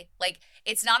actually like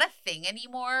it's not a thing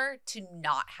anymore to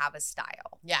not have a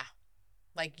style. Yeah.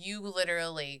 Like you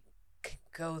literally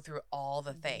go through all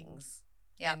the things.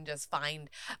 Yeah. And just find.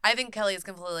 I think Kelly is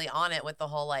completely on it with the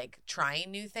whole like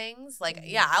trying new things. Like, Mhm.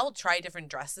 yeah, I'll try different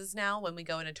dresses now when we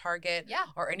go into Target Yeah.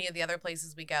 or any of the other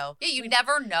places we go. Yeah, you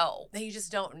never know. You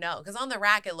just don't know. Because on the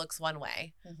rack, it looks one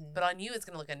way, Mhm. but on you, it's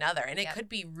going to look another. And it Yep. could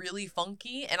be really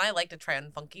funky. And I like to try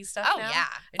on funky stuff Oh now. yeah.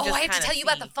 and Oh, just I have to kinda tell you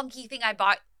about the see. funky thing I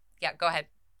bought. Yeah, go ahead.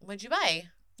 What'd you buy?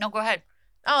 No, go ahead.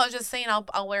 Oh, I was just saying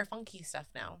I'll wear funky stuff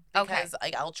now. Okay. Because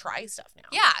like, I'll try stuff now.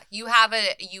 Yeah, you have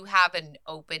an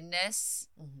openness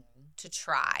Mhm. to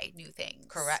try new things.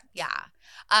 Correct. Yeah.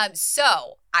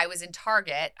 So I was in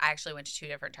Target. I actually went to 2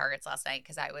 different Targets last night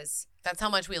because I was That's how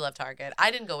much we love Target. I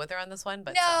didn't go with her on this one,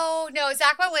 but still. No,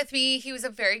 Zach went with me. He was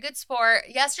a very good sport.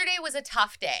 Yesterday was a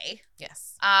tough day.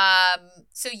 Yes.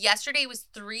 So yesterday was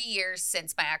 3 years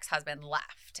since my ex-husband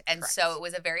left. And Correct. so it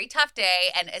was a very tough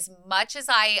day. And as much as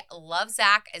I love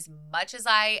Zach, as much as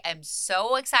I am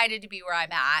so excited to be where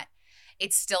I'm at,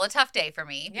 it's still a tough day for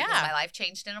me because Yeah. my life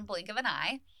changed in a blink of an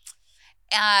eye.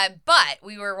 But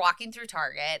we were walking through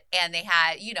Target and they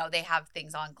had, they have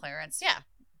things on clearance. Yeah.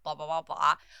 Blah, blah, blah,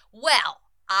 blah. Well,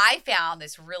 I found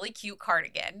this really cute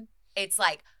cardigan. It's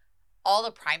like all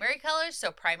the primary colors.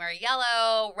 So primary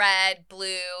yellow, red,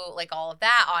 blue, like all of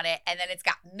that on it. And then it's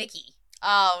got Mickey.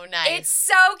 Oh, nice. It's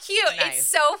so cute. Nice. It's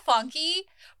so funky.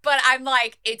 But I'm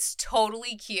like, it's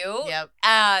totally cute. Yep.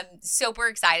 Super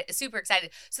excited.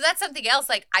 So that's something else.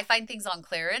 Like I find things on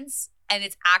clearance and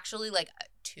it's actually like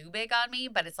too big on me,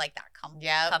 but it's like that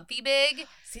Yep. comfy big.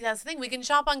 See, that's the thing. We can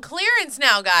shop on clearance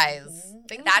now, guys. Mhm.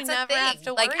 Things That's you a never thing. have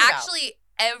to worry like about. actually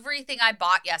everything I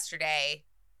bought yesterday,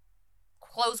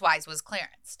 clothes-wise, was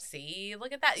clearance. See,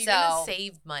 look at that. You're So- gonna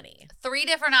save money. 3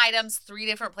 different items, 3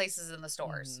 different places in the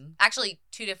stores. Mhm. Actually,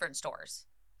 2 different stores.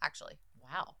 Actually.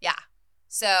 Wow. Yeah.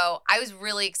 So I was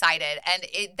really excited. And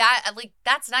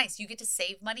that's nice. You get to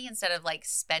save money instead of like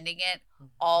spending it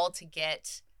all to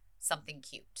get something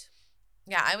cute.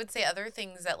 Yeah, I would say other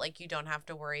things that like you don't have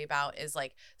to worry about is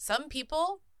like some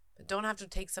people don't have to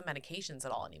take some medications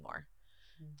at all anymore.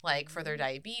 Like for their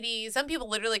diabetes. Some people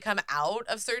literally come out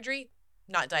of surgery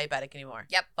not diabetic anymore.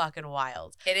 Yep. Fucking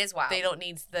wild. It is wild. They don't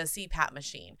need the CPAP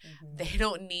machine. Mhm. They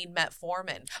don't need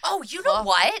metformin. Oh, you know Well,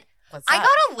 what? What's I that?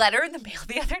 got a letter in the mail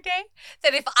the other day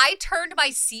that if I turned my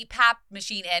CPAP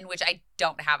machine in, which I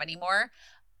don't have anymore,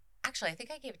 actually, I think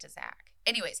I gave it to Zach.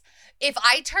 Anyways, if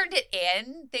I turned it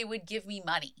in, they would give me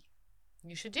money.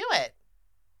 You should do it.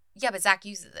 Yeah, but Zach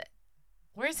uses it.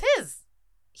 Where's his?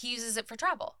 He uses it for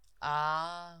travel. okay.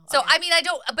 So I mean, I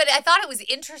don't. But I thought it was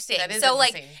interesting. That is so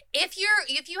interesting. like, if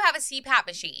you have a CPAP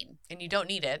machine, and you don't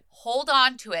need it. hold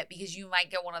on to it because you might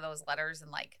get one of those letters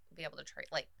and like be able to trade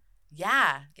like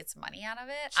Yeah. get some money out of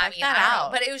it. Check I mean, that I don't know,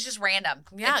 out. but it was just random.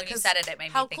 Yeah, Like, when you 'cause said it, it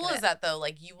made How me think cool of is it. that though?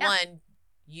 Like Yeah.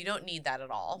 you don't need that at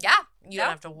all. Yeah. You Nope. don't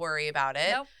have to worry about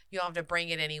it. Nope. You don't have to bring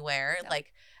it anywhere. Nope.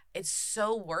 Like it's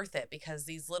so worth it because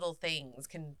these little things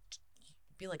can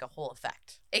be like a whole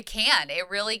effect. It can. It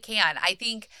really can. I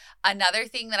think another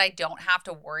thing that I don't have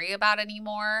to worry about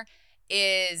anymore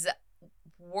is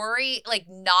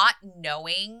not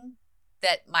knowing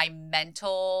that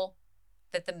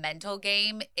the mental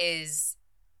game is,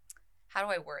 how do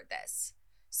I word this?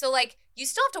 So like you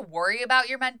still have to worry about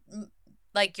your mental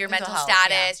Mental health,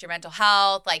 status, your mental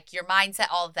health, like your mindset,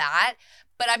 all of that.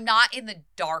 But I'm not in the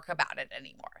dark about it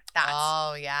anymore. That's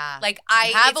Oh yeah. like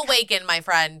you have it's- awakened, my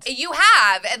friend. You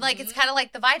have, and like it's Mhm. kind of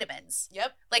like the vitamins.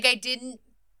 Yep. Like I didn't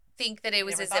think that it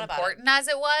was Never as thought about it. important as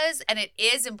it was, and it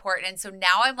is important. And so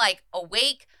now I'm like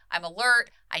awake, I'm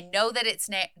alert. I know that it's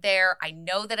there. I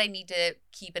know that I need to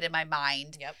keep it in my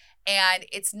mind. Yep. And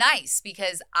it's nice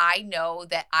because I know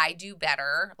that I do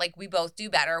better. Like we both do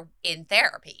better in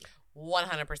therapy.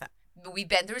 100%. We've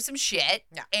been through some shit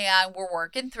Yeah. and we're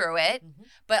working through it. Mhm.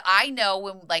 But I know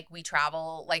when we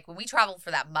traveled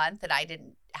for that month and I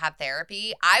didn't have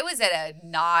therapy, I was at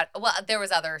there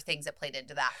was other things that played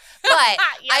into that. But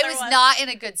Yeah, I there was not in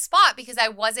a good spot because I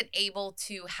wasn't able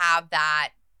to have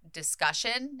that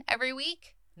discussion every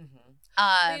week.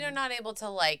 So you're not able to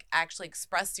like actually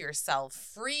express yourself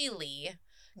freely,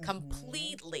 Mhm.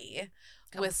 completely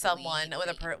with someone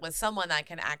with someone that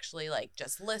can actually like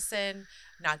just listen,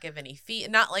 not give any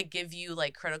not like give you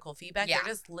like critical feedback. Yeah.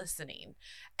 They're just listening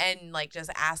and like just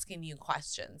asking you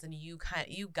questions, and you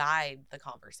guide the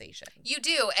conversation. You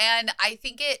do, and I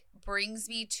think it brings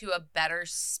me to a better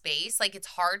space. Like, it's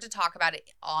hard to talk about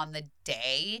it on the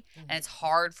day, and it's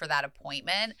hard for that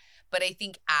appointment, but I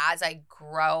think as I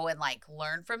grow and like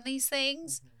learn from these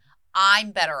things,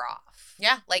 I'm better off.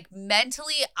 Yeah. Like,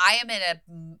 mentally, I am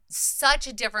in such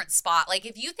a different spot. Like,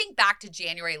 if you think back to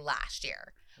January last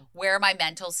year, where my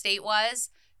mental state was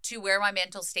to where my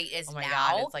mental state is Oh my now.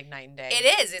 God, it's like night and day.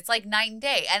 It is. It's like night and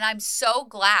day. And I'm so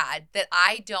glad that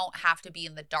I don't have to be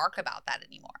in the dark about that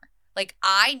anymore. Like,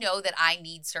 I know that I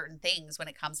need certain things when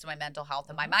it comes to my mental health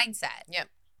and my mindset. Yep.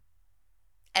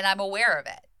 And I'm aware of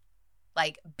it.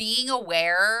 Like, being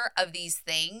aware of these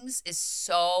things is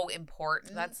so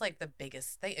important. That's like the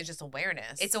biggest thing. It's just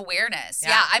awareness. It's awareness. Yeah.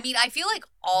 Yeah. I mean, I feel like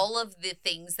all of the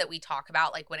things that we talk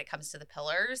about, like when it comes to the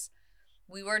pillars,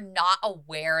 we were not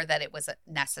aware that it was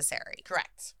necessary.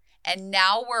 Correct. And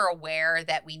now we're aware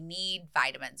that we need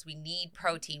vitamins, we need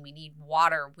protein, we need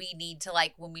water. We need to,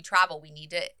 like, when we travel, we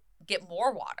need to get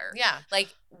more water. Yeah.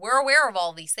 Like, we're aware of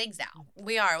all these things now.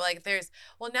 We are. Like,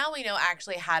 now we know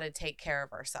actually how to take care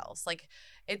of ourselves. Like,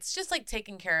 it's just like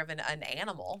taking care of an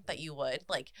animal that you would.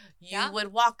 Like, you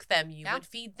would walk them, you would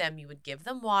feed them, you would give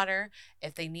them water.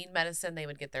 If they need medicine, they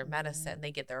would get their medicine.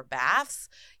 They get their baths.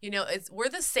 You know, we're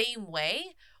the same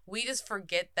way. We just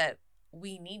forget that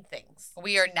we need things.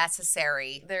 We are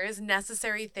necessary. There is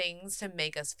necessary things to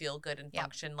make us feel good and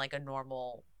function like a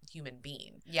normal human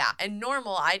being. Yeah. And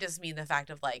normal, I just mean the fact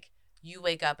of like, you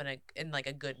wake up in like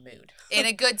a good mood. In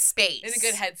a good space. In a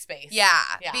good headspace. Yeah.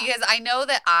 Yeah. Because I know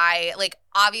that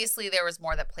obviously there was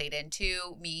more that played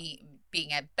into me being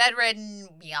bedridden,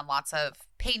 being on lots of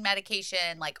pain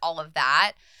medication, like all of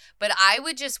that. But I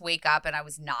would just wake up and I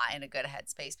was not in a good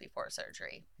headspace before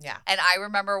surgery. Yeah. And I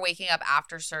remember waking up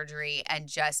after surgery and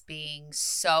just being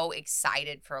so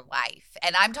excited for life.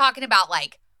 And I'm talking about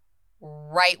like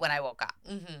right when I woke up.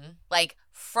 Mm-hmm. Like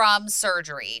from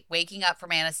surgery, waking up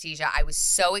from anesthesia, I was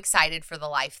so excited for the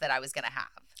life that I was going to have.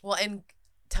 Well, and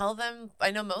tell them, I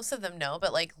know most of them know,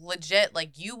 but like legit,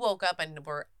 like you woke up and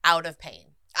were out of pain.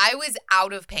 I was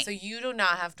out of pain. So you do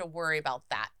not have to worry about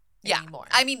that anymore.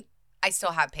 I mean, I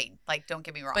still have pain. Like, don't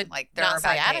get me wrong. But like, there not are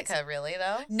bad sciatica, days. really,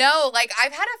 though? No, like,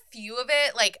 I've had a few of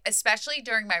it, like, especially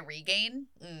during my regain.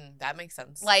 That makes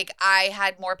sense. Like, I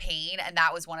had more pain, and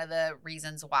that was one of the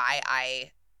reasons why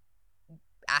I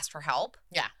asked for help.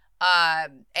 Yeah.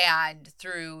 And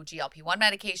through GLP-1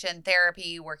 medication,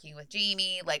 therapy, working with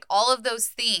Jamie, like, all of those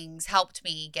things helped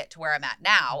me get to where I'm at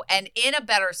now and in a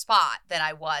better spot than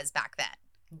I was back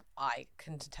then. I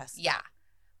can attest. Yeah.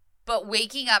 But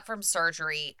waking up from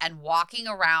surgery and walking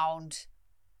around,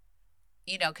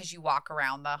 you know, because you walk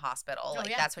around the hospital. Like,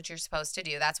 that's what you're supposed to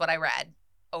do. That's what I read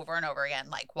over and over again.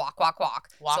 Like, walk.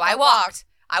 So I walked.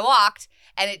 I walked.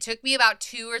 And it took me about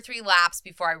 2 or 3 laps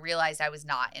before I realized I was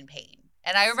not in pain.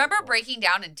 And I remember breaking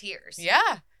down in tears.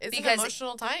 Yeah. It's because an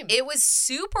emotional time. It was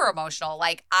super emotional.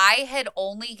 Like, I had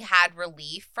only had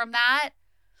relief from that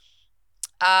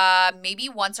maybe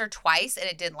once or twice, and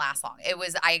it didn't last long.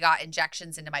 I got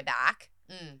injections into my back.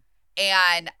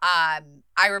 And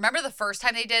I remember the first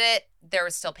time they did it, there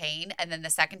was still pain. And then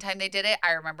the second time they did it,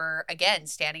 I remember, again,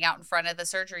 standing out in front of the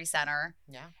surgery center.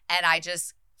 Yeah. And I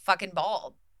just fucking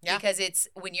bawled. Yeah. Because it's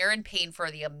when you're in pain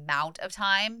for the amount of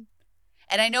time.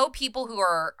 And I know people who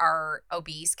are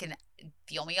obese can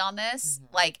feel me on this.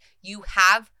 Mm-hmm. Like, you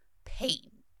have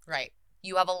pain. Right.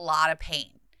 You have a lot of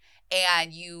pain.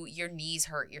 And your knees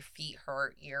hurt, your feet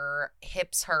hurt, your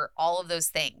hips hurt, all of those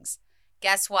things.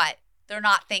 Guess what? They're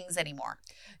not things anymore.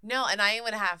 No, and I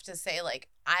would have to say, like,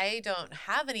 I don't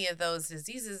have any of those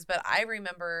diseases, but I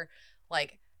remember,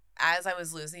 like, as I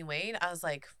was losing weight, I was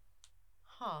like,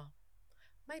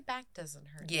 my back doesn't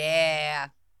hurt. Yeah.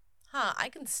 I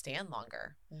can stand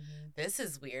longer. Mm-hmm. This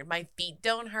is weird. My feet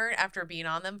don't hurt after being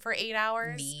on them for 8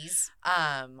 hours. Knees.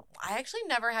 I actually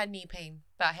never had knee pain.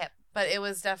 About hip. But it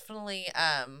was definitely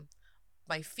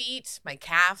my feet, my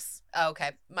calves,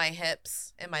 okay, my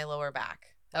hips, and my lower back.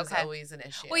 That was always an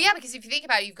issue. Well, yeah, because if you think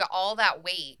about it, you've got all that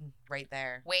weight right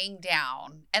there weighing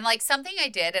down. And like something I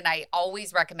did, and I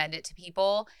always recommend it to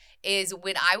people, is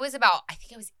when I was I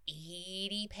think it was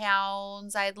 80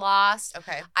 pounds I'd lost.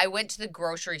 Okay. I went to the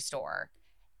grocery store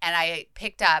and I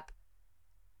picked up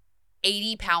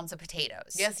 80 pounds of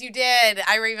potatoes. Yes, you did.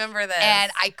 I remember this.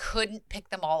 And I couldn't pick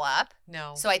them all up.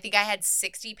 No. So I think I had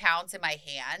 60 pounds in my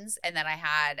hands and then I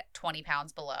had 20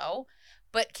 pounds below.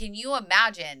 But can you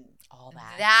imagine all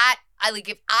that?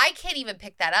 If I can't even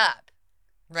pick that up.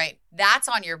 Right. That's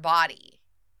on your body.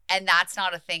 And that's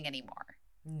not a thing anymore.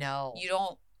 No. You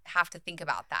don't have to think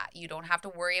about that. You don't have to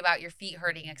worry about your feet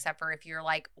hurting except for if you're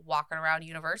like walking around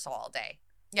Universal all day.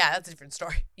 Yeah, that's a different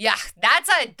story. Yeah, that's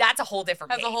a whole different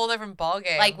That's game. a whole different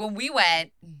ballgame. Like when we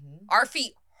went, our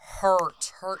feet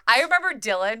hurt. I remember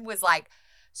Dylan was like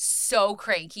so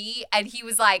cranky and he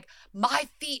was like, my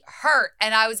feet hurt.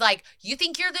 And I was like, you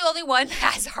think you're the only one that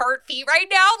has hurt feet right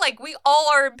now? Like we all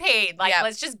are in pain. Like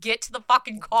let's just get to the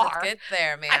fucking car. Let's get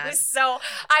there, man. I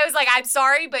was like, I'm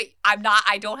sorry, but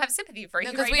I don't have sympathy for you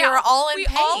because right we now. were all in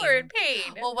pain. We all are in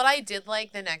pain. Well, what I did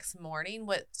like the next morning,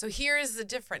 so here's the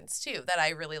difference too that I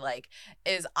really like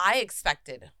is I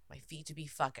expected my feet to be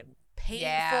fucking painful.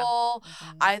 Yeah.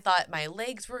 Mm-hmm. I thought my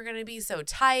legs were going to be so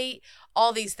tight.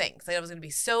 All these things. Like it was going to be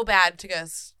so bad to go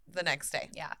the next day.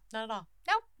 Yeah. Not at all.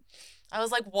 Nope. I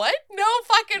was like, what? No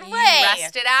fucking You way.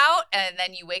 rest it out and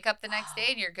then you wake up the next day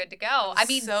and you're good to go. I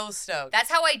mean, so stoked. that's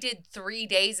how I did 3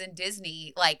 days in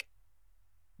Disney. Like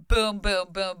boom, boom,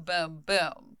 boom, boom,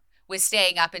 boom. With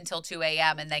staying up until 2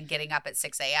 a.m. and then getting up at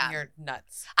 6 a.m. You're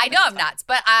nuts. I know I'm nuts,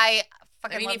 but I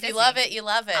fucking mean, love if Disney. you love it, you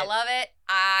love it. I love it.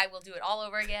 I will do it all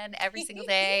over again every single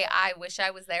day. I wish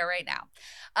I was there right now.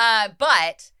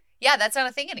 But yeah, that's not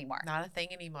a thing anymore. Not a thing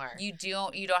anymore. You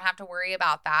don't have to worry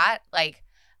about that. Like,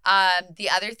 the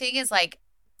other thing is like,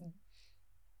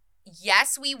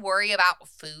 yes, we worry about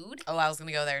food. Oh, I was going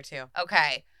to go there too.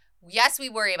 Okay. Yes, we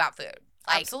worry about food.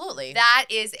 Like, absolutely. That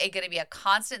is going to be a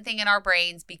constant thing in our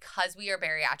brains because we are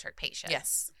bariatric patients.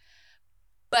 Yes.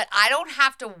 But I don't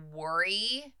have to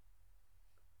worry.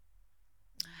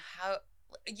 How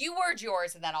you word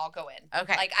yours and then I'll go in.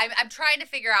 Okay. Like I'm trying to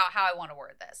figure out how I want to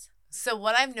word this. So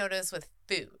what I've noticed with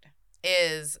food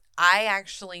is I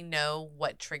actually know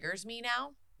what triggers me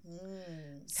now.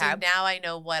 So now I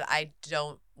know what I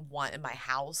don't want in my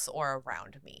house or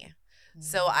around me.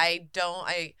 So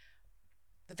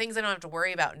the things I don't have to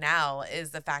worry about now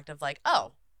is the fact of like,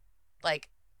 oh, like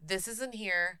this isn't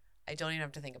here. I don't even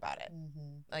have to think about it.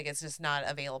 Like it's just not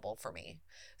available for me.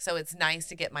 So it's nice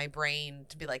to get my brain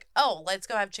to be like, oh, let's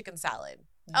go have chicken salad.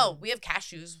 Oh, we have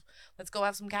cashews. Let's go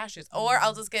have some cashews. Or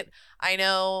I'll just I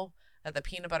know that the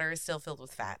peanut butter is still filled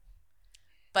with fat.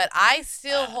 But I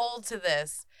still hold to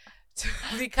this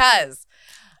because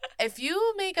if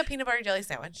you make a peanut butter jelly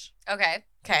sandwich. Okay,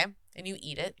 and you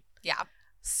eat it. Yeah.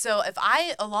 So as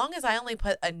long as I only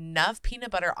put enough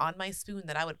peanut butter on my spoon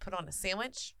that I would put on a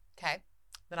sandwich. Okay.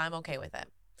 Then I'm okay with it.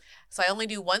 So I only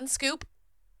do 1 scoop.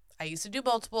 I used to do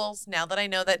multiples. Now that I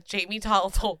know that Jamie Tall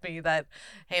told me that,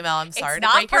 hey Mel, I'm sorry to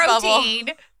break your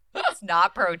bubble. It's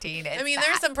not protein. It's I mean, fat.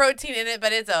 there's some protein in it,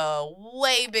 but it's a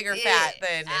way bigger fat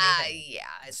than anything. Yeah,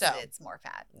 it's more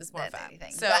fat. It's more than fat.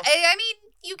 Anything. So but, I mean,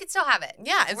 you could still have it.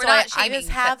 Yeah, and We're so not I shaming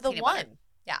just have the peanut one. butter.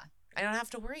 Yeah. I don't have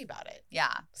to worry about it.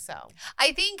 Yeah. So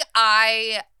I think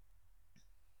I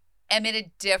am in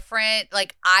a different,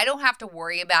 like, I don't have to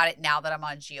worry about it now that I'm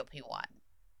on GLP-1.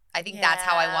 I think that's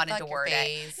how I wanted to word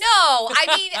it. No,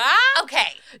 I mean,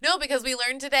 okay. No, because we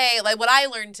learned today, like what I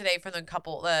learned today from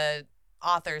the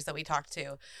authors that we talked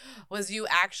to was the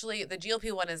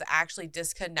GLP-1 is actually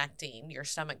disconnecting your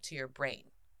stomach to your brain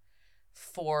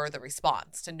for the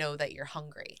response to know that you're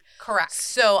hungry. Correct.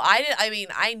 So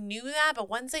I knew that, but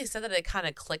once they said that, it kind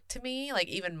of clicked to me like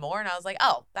even more. And I was like,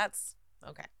 oh, that's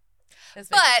okay.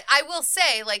 But I will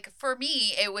say, like, for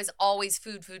me, it was always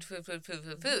food.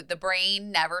 The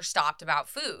brain never stopped about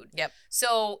food. Yep.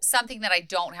 So something that I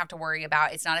don't have to worry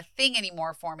about, it's not a thing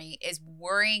anymore for me, is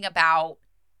worrying about,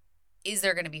 is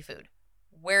there going to be food?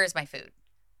 Where is my food?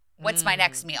 What's my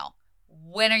next meal?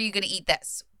 When are you going to eat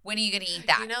this? When are you going to eat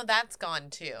that? You know, that's gone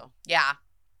too. Yeah.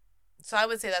 So I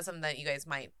would say that's something that you guys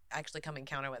might actually come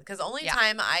encounter with. Because the only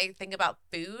time I think about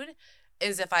food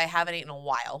is if I haven't eaten in a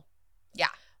while. Yeah.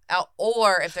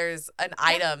 Or if there's an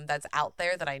item that's out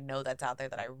there that I know that's out there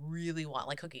that I really want,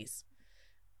 like cookies.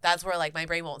 That's where like my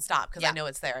brain won't stop because I know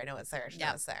it's there. I know it's there. I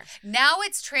know it's there. Now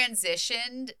it's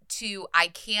transitioned to I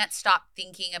can't stop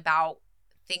thinking about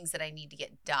things that I need to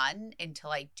get done until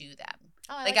I do them.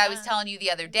 Oh, I was telling you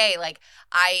the other day, like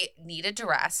I needed to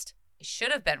rest. I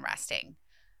should have been resting.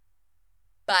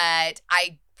 But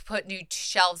I put new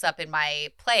shelves up in my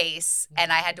place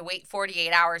and I had to wait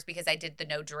 48 hours because I did the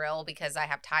no drill because I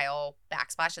have tile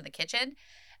backsplash in the kitchen.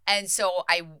 And so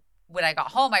when I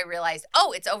got home, I realized,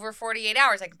 oh, it's over 48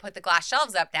 hours. I can put the glass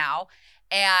shelves up now.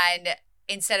 And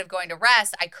instead of going to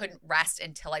rest, I couldn't rest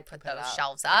until I put those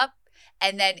shelves up.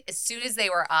 And then as soon as they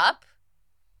were up,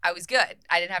 I was good.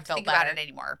 I didn't have to think about it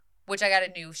anymore, which I got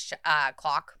a new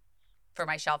clock for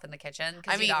my shelf in the kitchen.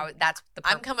 I mean, that's the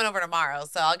I'm coming over tomorrow,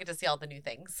 so I'll get to see all the new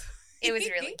things. It was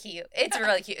really cute. It's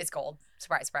really cute. It's gold.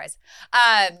 Surprise, surprise.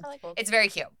 I like gold. It's very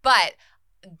cute. But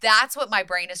that's what my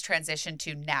brain has transitioned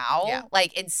to now. Yeah.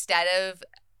 Like, instead of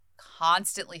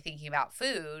constantly thinking about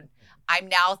food, I'm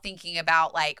now thinking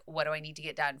about, like, what do I need to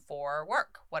get done for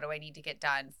work? What do I need to get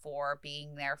done for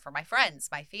being there for my friends,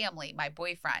 my family, my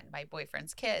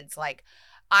boyfriend's kids? Like,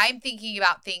 I'm thinking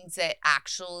about things that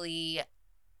actually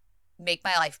make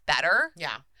my life better,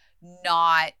 Yeah.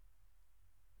 not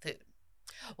food.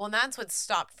 Well, and that's what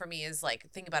stopped for me is like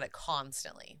think about it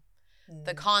constantly.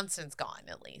 The Mm. constant's gone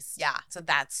at least. Yeah. So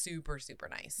that's super, super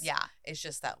nice. Yeah. It's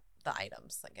just that the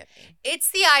items that get me. It's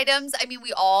the items. I mean,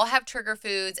 we all have trigger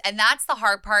foods. And that's the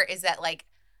hard part is that, like,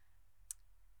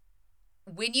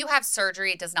 when you have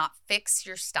surgery, it does not fix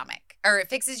your stomach. Or it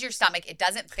fixes your stomach. It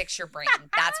doesn't fix your brain.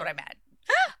 That's what I meant.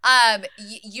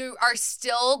 You are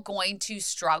still going to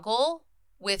struggle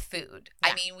with food.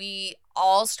 Yeah. I mean, we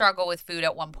all struggle with food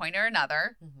at one point or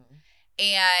another. Mm-hmm.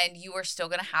 And you are still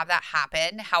going to have that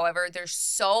happen. However, there's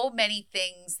so many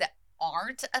things that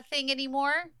aren't a thing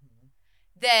anymore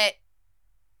that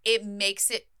it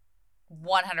makes it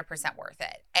 100% worth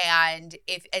it. And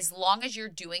if, as long as you're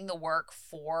doing the work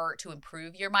to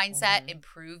improve your mindset,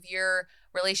 improve your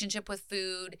relationship with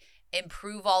food,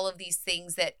 improve all of these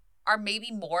things that are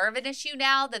maybe more of an issue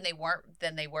now than they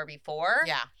were before.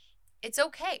 Yeah. It's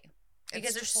okay.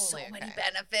 Because It's there's totally so many okay.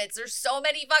 benefits. There's so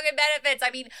many fucking benefits.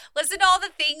 I mean, listen to all the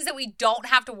things that we don't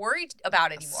have to worry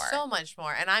about anymore. So much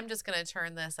more. And I'm just going to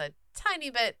turn this a tiny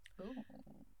bit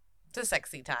to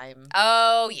sexy time.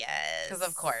 Oh, yes. Because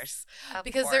of course. Of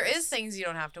Because there is course. things you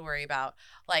don't have to worry about.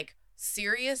 Like,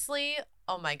 seriously?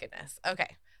 Oh my goodness.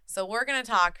 Okay. So we're going to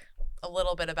talk a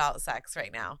little bit about sex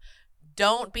right now.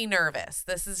 Don't be nervous.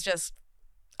 This is just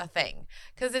a thing.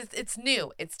 Because it's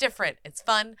new. It's different. It's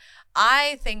fun.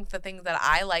 I think the thing that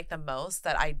I like the most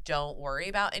that I don't worry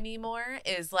about anymore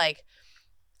is like,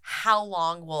 how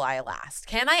long will I last?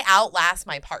 Can I outlast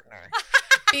my partner?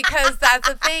 Because that's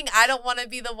the thing. I don't want to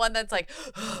be the one that's like,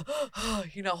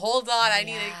 hold on. I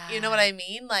need to, you know what I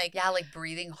mean? Like, Yeah, like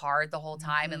breathing hard the whole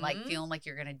time and like Mhm. feeling like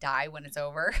you're going to die when it's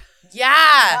over.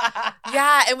 yeah.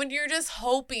 Yeah. And when you're just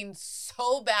hoping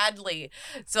so badly.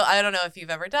 So I don't know if you've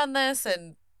ever done this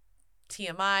and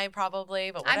TMI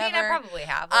probably, but whatever. I mean, I probably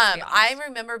have. Let's be I honest.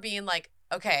 remember being like,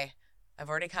 okay, I've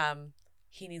already come.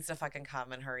 He needs to fucking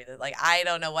come and hurry. Like, I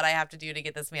don't know what I have to do to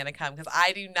get this man to come because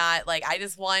I do not, like, I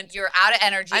just want. You're out of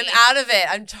energy. I'm out of it.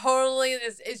 I'm totally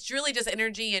just, it's really just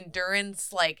energy,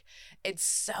 endurance. Like, it's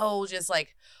so just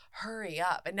like, hurry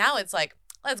up. And now it's like,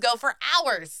 let's go for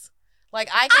hours. Like,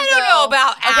 I don't know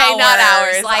about hours. Okay, not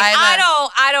hours. Like,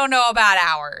 I don't know about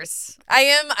hours. I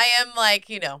am like,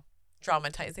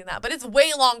 dramatizing that, but it's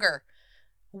way longer.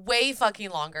 Way fucking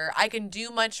longer. I can do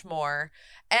much more.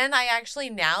 And I actually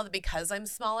now, because I'm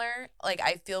smaller, like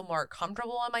I feel more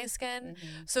comfortable on my skin.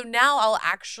 So now I'll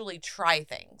actually try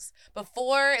things.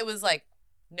 Before it was like,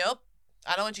 nope,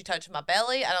 I don't want you touching my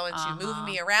belly. I don't want you moving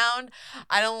me around.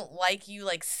 I don't like you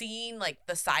like seeing like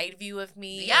the side view of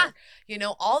me. Yeah.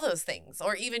 Or, all those things.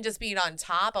 Or even just being on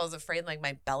top. I was afraid like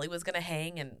my belly was going to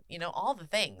hang and, all the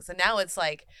things. And now it's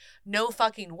like no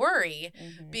fucking worry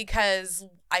because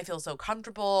I feel so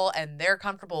comfortable and they're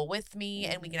comfortable with me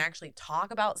and we can actually talk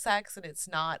about sex and it's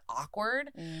not awkward.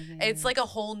 It's like a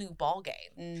whole new ball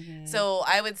game. So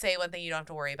I would say one thing you don't have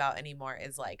to worry about anymore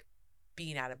is like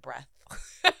being out of breath.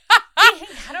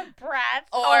 Out of breath.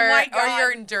 Or, oh my or God.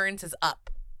 your endurance is up.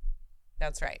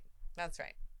 That's right. That's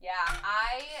right. Yeah,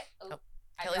 I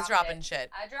Kelly's dropped dropping it. shit.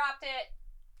 I dropped it.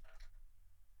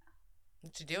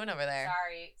 What you doing over there?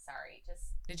 Sorry. Just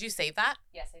Did you save that?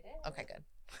 yes, I did. Okay, good.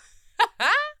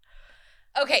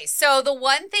 Okay, so the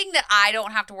one thing that I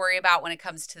don't have to worry about when it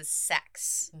comes to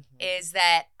sex is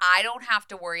that I don't have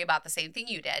to worry about the same thing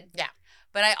you did. Yeah.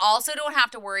 But I also don't have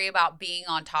to worry about being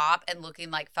on top and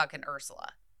looking like fucking Ursula.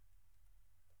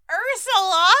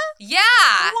 Ursula? Yeah.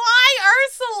 Why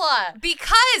Ursula?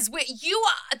 Because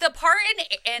the part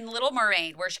in Little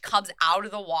Mermaid where she comes out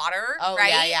of the water, Oh,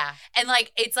 right? yeah. And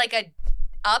like it's like a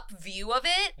up view of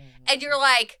it, and you're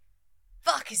like,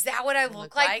 fuck, is that what I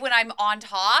look like when I'm on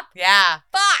top? Yeah.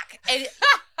 Fuck. And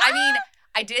I mean,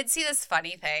 I did see this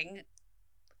funny thing.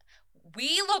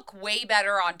 We look way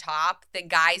better on top than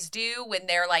guys do when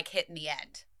they're like hitting the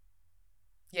end.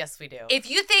 Yes, we do. If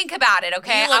you think about it,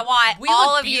 okay, We look- I want we all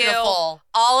look of beautiful.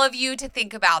 all of you to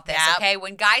think about this, Yep. okay?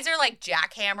 When guys are like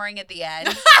jackhammering at the end,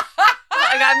 like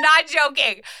I'm not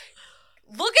joking.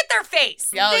 Look at their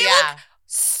face. Oh, They yeah. look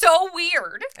so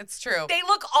weird. It's true. They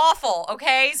look awful,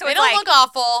 okay? So They it's don't like, look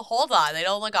awful. Hold on. They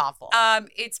don't look awful.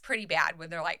 it's pretty bad when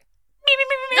they're like,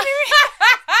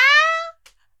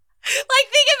 like,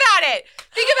 think about it.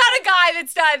 Think about a guy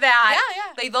that's done that.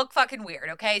 yeah. They look fucking weird,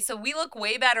 okay? So we look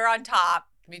way better on top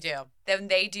We do. than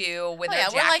they do when Oh, they're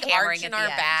yeah, we're like jackhammering arching at the our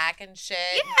end. back and shit.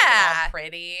 and Yeah. looking all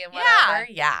pretty and whatever.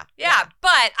 Yeah. Yeah,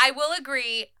 but I will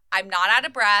agree, I'm not out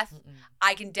of breath. Mm-mm.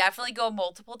 I can definitely go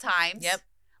multiple times. Yep.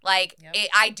 Like, Yep.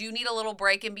 I do need a little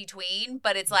break in between,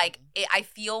 but it's like, Mhm. I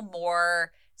feel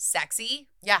more sexy.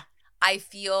 Yeah. I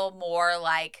feel more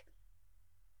like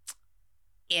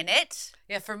in it.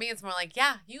 Yeah, for me, it's more like,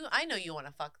 I know you want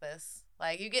to fuck this.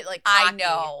 Like, you get like, I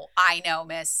cocky. know,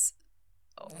 miss.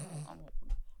 Oh,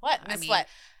 What? I Miss mean, what?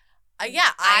 Yeah,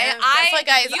 I am. That's why,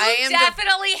 guys, you I am.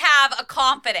 definitely have a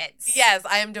confidence. Yes,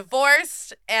 I am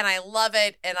divorced and I love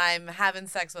it and I'm having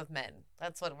sex with men.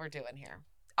 That's what we're doing here.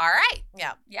 All right.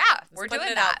 Yeah. Yeah, we're putting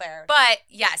doing it that. out there. But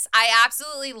yes, I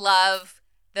absolutely love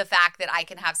the fact that I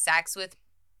can have sex with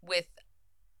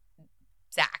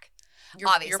Zach.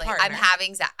 Obviously, your partner.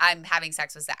 I'm having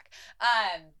sex with Zach.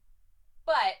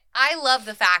 But I love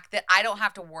the fact that I don't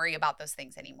have to worry about those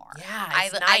things anymore. Yeah, I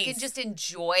it's can nice. just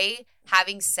enjoy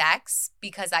having sex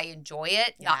because I enjoy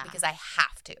it, not Yeah. because I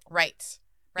have to. Right.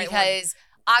 Because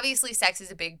obviously sex is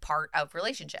a big part of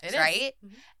relationships, It is. right?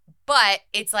 Mhm. But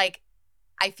it's like,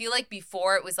 I feel like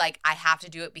before it was like, I have to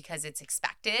do it because it's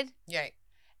expected. Right.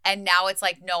 And now it's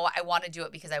like, no, I want to do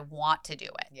it because I want to do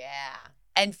it. Yeah.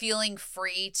 And feeling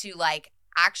free to like,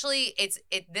 actually,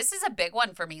 this is a big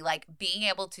one for me, like being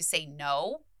able to say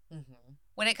no Mm-hmm.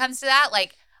 when it comes to that.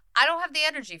 Like, I don't have the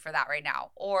energy for that right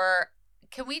now. Or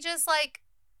can we just like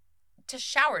just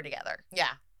shower together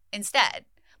Yeah. instead?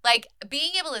 Like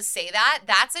being able to say that,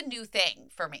 that's a new thing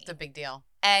for me. It's a big deal.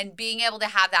 And being able to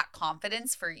have that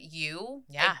confidence for you,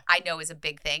 Yeah. I know is a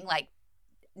big thing. Like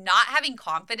not having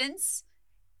confidence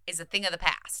is a thing of the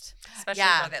past, especially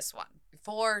Yeah. for this one.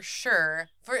 For sure.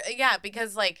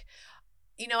 Because like,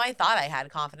 I thought I had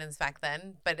confidence back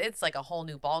then, but it's like a whole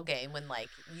new ball game when like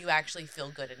you actually feel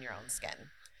good in your own skin.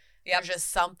 Yep. There's just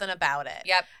something about it.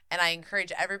 Yep. And I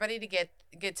encourage everybody to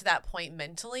get to that point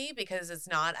mentally because it's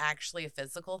not actually a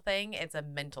physical thing, it's a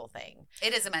mental thing.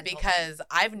 It is a mental Because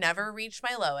I've never reached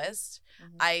my lowest. thing.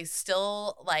 Mhm. I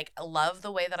still like love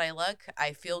the way that I look.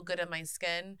 I feel good in my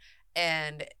skin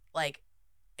and like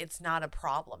it's not a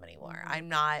problem anymore. Mhm. I'm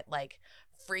not like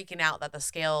freaking out that the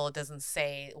scale doesn't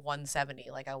say 170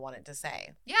 like I want it to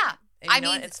say. Yeah. And I you know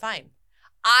what? mean, It's fine.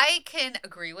 I can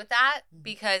agree with that Mhm.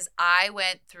 because I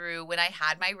went through, when I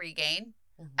had my regain,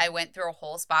 Mhm. I went through a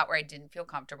whole spot where I didn't feel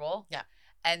comfortable. Yeah.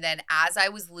 And then as I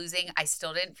was losing, I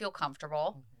still didn't feel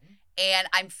comfortable. Mhm. And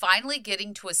I'm finally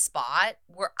getting to a spot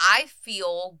where I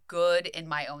feel good in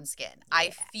my own skin. I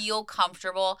Yeah. feel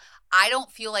comfortable. I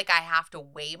don't feel like I have to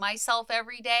weigh myself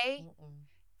every day Mm-mm.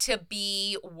 to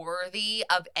be worthy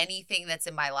of anything that's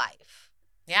in my life.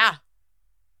 Yeah.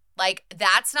 Like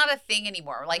that's not a thing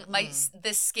anymore. Like Mm-mm.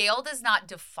 the scale does not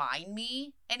define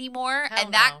me anymore. Hell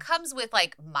And that no. comes with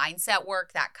like mindset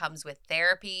work, that comes with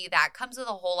therapy, that comes with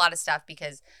a whole lot of stuff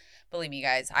because believe me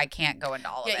guys, I can't go into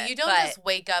all of it. Yeah, you don't but just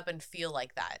wake up and feel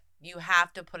like that. You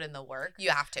have to put in the work.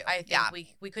 you have to. I think yeah.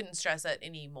 we couldn't stress that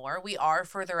anymore. We are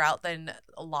further out than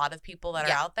a lot of people that are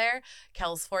Yeah. out there.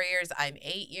 Kel's 4 years, I'm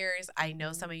 8 years. I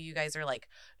know Mhm. some of you guys are like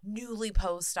newly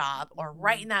post-op or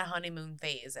right in that honeymoon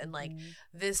phase. And like Mhm.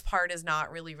 this part is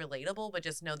not really relatable, but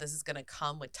just know this is gonna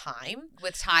come with time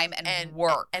with time and, and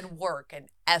work. and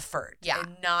effort. Yeah.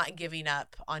 And not giving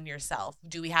up on yourself.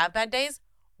 Do we have bad days?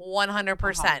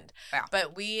 100%. Yeah.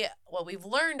 But what we've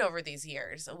learned over these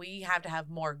years, we have to have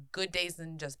more good days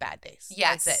than just bad days.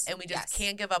 Yes. That's it. And we just Yes.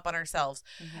 can't give up on ourselves.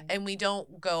 Mhm. And we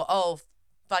don't go, oh,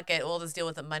 fuck it, we'll just deal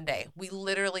with it Monday. We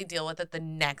literally deal with it the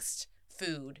next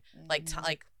food, Mhm.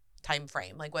 like time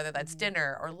frame, like whether that's Mhm.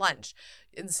 dinner or lunch.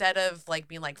 Instead of like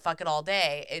being like, fuck it all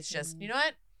day, it's just, Mhm. you know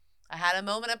what? I had a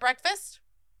moment at breakfast.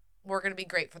 We're going to be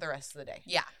great for the rest of the day.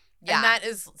 Yeah. Yeah. And that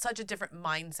is such a different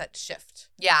mindset shift.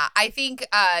 Yeah. I think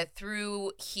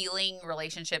through healing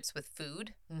relationships with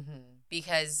food, Mm-hmm.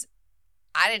 because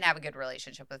I didn't have a good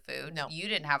relationship with food. No. You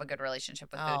didn't have a good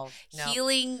relationship with food. Oh, no.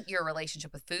 Healing your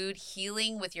relationship with food,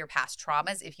 healing with your past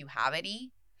traumas if you have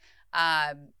any,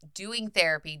 doing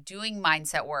therapy, doing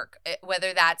mindset work,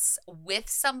 whether that's with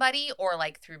somebody or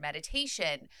like through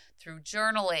meditation, through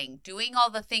journaling, doing all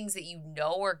the things that you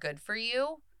know are good for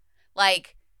you,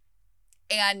 like,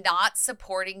 and not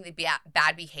supporting the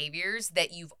bad behaviors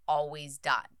that you've always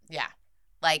done. Yeah.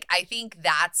 Like, I think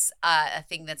that's a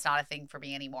thing that's not a thing for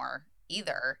me anymore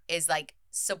either, is like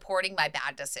supporting my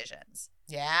bad decisions.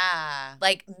 Yeah.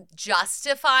 Like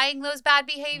justifying those bad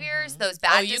behaviors, Mhm. those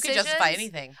bad you decisions. can justify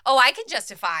anything. Oh, I can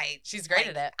justify. She's great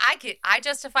like, at it. I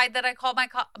justified that I called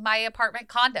my apartment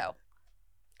condo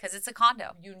because it's a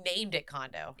condo. You named it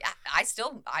condo. Yeah, I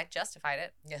justified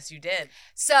it. Yes, you did.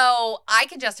 So I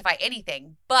can justify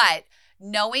anything, but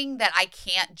knowing that I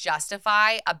can't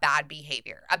justify a bad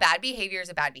behavior. A bad behavior is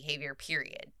a bad behavior,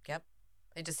 period. Yep.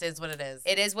 It just is what it is.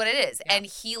 It is what it is. Yeah. And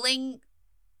healing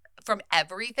from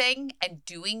everything and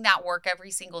doing that work every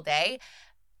single day.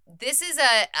 This is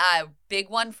a big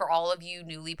one for all of you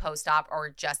newly post-op or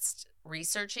just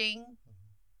researching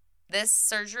this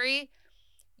surgery.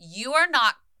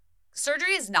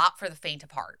 Surgery is not for the faint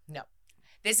of heart. No.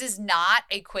 This is not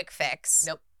a quick fix.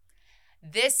 Nope.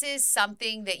 This is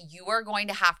something that you are going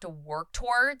to have to work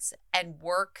towards and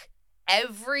work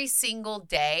every single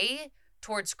day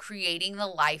towards creating the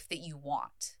life that you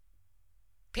want.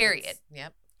 Period.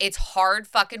 Yep. It's hard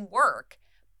fucking work,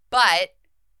 but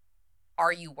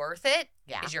are you worth it?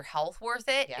 Yeah. Is your health worth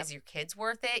it? Yep. Is your kids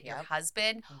worth it? Your Yep.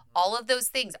 husband? Mhm. All of those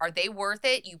things. Are they worth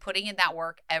it? You putting in that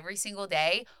work every single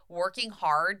day, working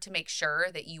hard to make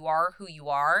sure that you are who you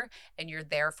are and you're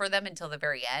there for them until the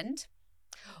very end?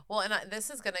 Well, and this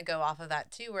is going to go off of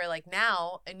that too, where like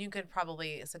now, and you could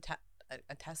probably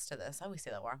attest to this. I always say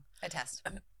that wrong. Attest.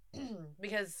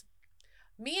 Because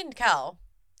me and Kel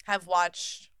have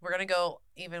watched, we're going to go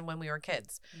even when we were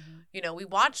kids. You know, we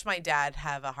watched my dad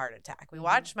have a heart attack. We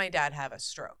watched my dad have a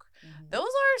stroke. Those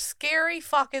are scary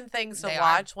fucking things to They are.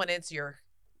 watch when it's your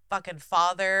fucking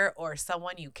father or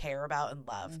someone you care about and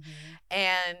love.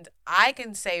 And I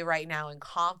can say right now in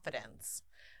confidence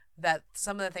that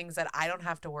some of the things that I don't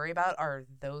have to worry about are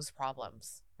those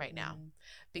problems right now.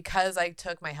 Because I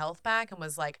took my health back and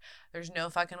was like, there's no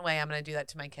fucking way I'm going to do that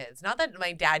to my kids. Not that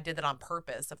my dad did that on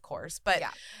purpose, of course, but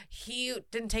Yeah. he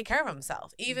didn't take care of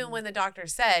himself. Even when the doctor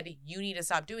said, you need to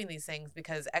stop doing these things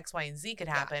because X, Y, and Z could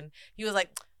happen, he was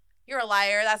like, you're a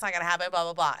liar. That's not going to happen, blah,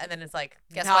 blah, blah. And then it's like,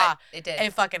 Guess nah, what? It did.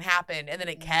 it fucking happened. And then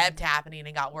it kept happening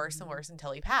and got worse and worse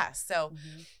until he passed. So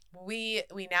we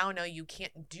now know you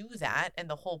can't do that, and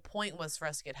the whole point was for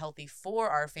us to get healthy for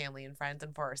our family and friends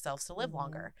and for ourselves to live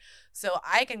longer. So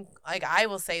I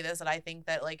will say this, that I think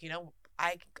that, like, you know,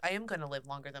 I am going to live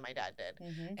longer than my dad did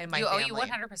and my family. You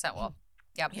 100% will.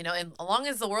 Yep. You know, and as long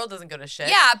as the world doesn't go to shit.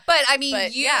 Yeah, but I mean,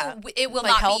 But, yeah. it will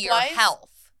Like, not be your health-wise?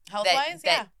 health Health-wise,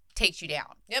 that takes you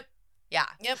down. Yep. Yeah.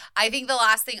 Yep. I think the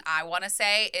last thing I want to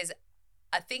say is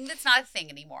a thing that's not a thing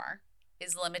anymore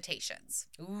is limitations.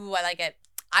 Ooh, I like it.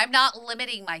 I'm not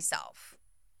limiting myself.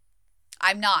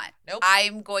 I'm not. Nope.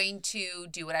 I'm going to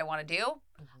do what I want to do.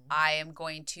 I am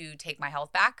going to take my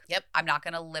health back. Yep. I'm not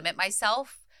going to limit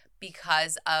myself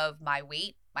because of my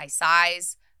weight, my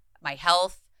size, my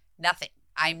health, nothing.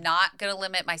 I'm not going to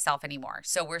limit myself anymore.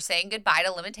 So we're saying goodbye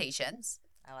to limitations.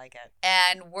 I like it.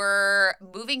 And we're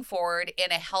moving forward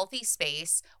in a healthy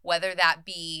space, whether that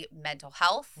be mental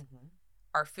health,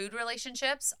 our food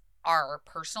relationships, our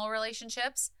personal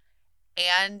relationships,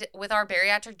 and with our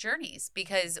bariatric journeys,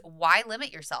 because why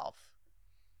limit yourself?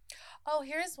 Oh,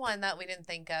 here's one that we didn't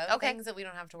think of. Okay. Things that we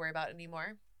don't have to worry about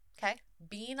anymore. Okay.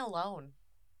 Being alone.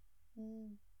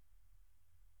 Isn't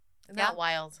Yeah. that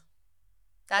wild?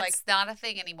 That's Like, not a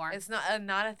thing anymore. It's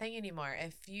not a thing anymore.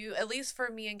 If you, at least for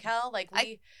me and Kel, like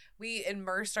we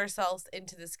immersed ourselves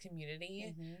into this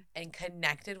community and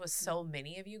connected with so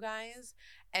many of you guys,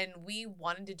 and we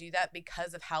wanted to do that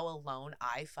because of how alone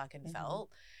I fucking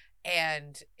felt.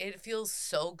 And it feels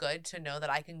so good to know that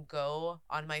I can go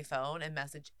on my phone and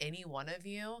message any one of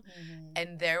you,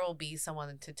 and there will be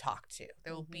someone to talk to.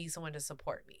 There will be someone to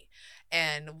support me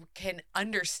and can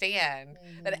understand,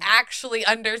 that actually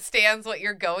understands what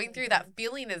you're going through. That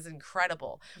feeling is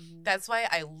incredible. That's why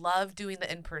I love doing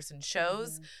the in-person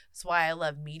shows. That's why I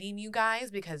love meeting you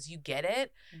guys, because you get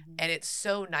it. And it's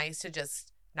so nice to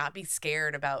just not be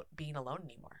scared about being alone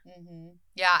anymore.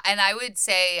 Yeah. And I would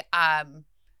say,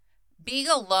 being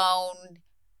alone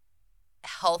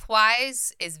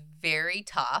health-wise is very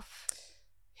tough.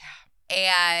 Yeah.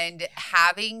 And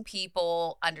having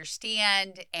people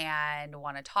understand and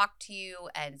want to talk to you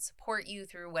and support you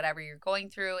through whatever you're going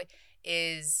through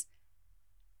is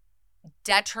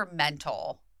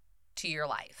detrimental to your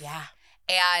life. Yeah.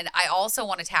 And I also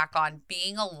want to tack on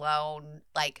being alone,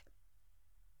 like,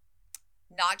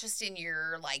 not just in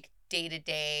your, like,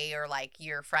 day-to-day or like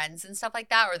your friends and stuff like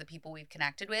that, or the people we've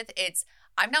connected with. It's,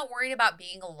 I'm not worried about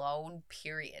being alone,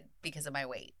 period, because of my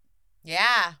weight.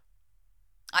 Yeah.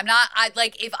 I'm not,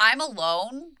 if I'm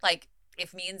alone, like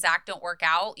if me and Zach don't work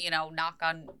out, you know, knock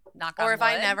on Or if wood,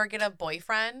 I never get a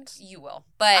boyfriend. you will.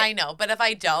 But I know, but if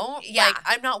I don't, Yeah. like,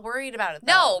 I'm not worried about it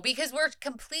though. no, because we're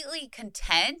completely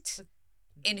content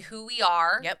in who we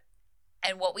are. Yep.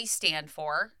 And what we stand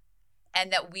for, and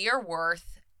that we are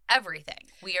worth everything.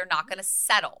 We are not going to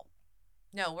settle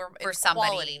No, for it's somebody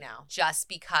quality now. just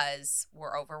because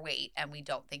we're overweight and we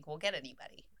don't think we'll get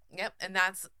anybody. Yep, and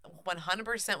that's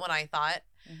 100% what I thought.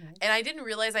 And I didn't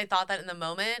realize I thought that in the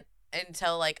moment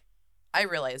until like I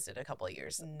realized it a couple of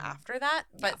years after that,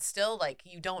 but still like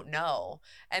you don't know.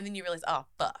 And then you realize, oh,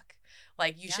 fuck.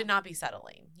 Like you should not be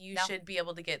settling. You should be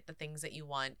able to get the things that you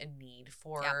want and need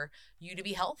for you to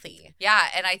be healthy. Yeah.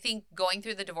 And I think going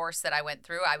through the divorce that I went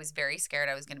through, I was very scared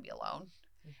I was going to be alone.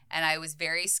 And I was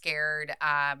very scared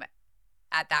at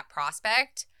that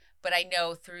prospect. But I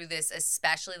know through this,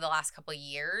 especially the last couple of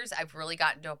years, I've really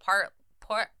gotten to a part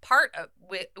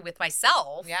with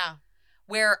myself. Yeah.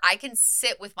 Where I can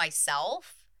sit with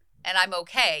myself and I'm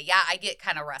okay. Yeah, I get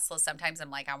kind of restless sometimes. I'm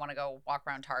like, I want to go walk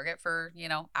around Target for,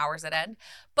 hours at end.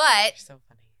 But You're so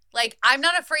funny. Like, I'm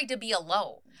not afraid to be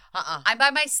alone. I'm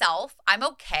by myself. I'm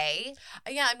okay.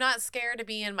 Yeah, I'm not scared to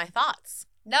be in my thoughts.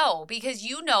 No, because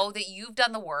you know that you've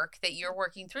done the work, that you're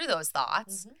working through those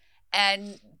thoughts.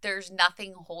 And there's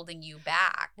nothing holding you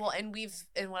back. Well, and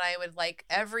what I would like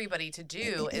everybody to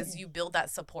do is you build that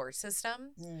support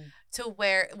system to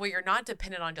where you're not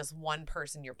dependent on just one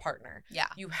person, your partner. Yeah.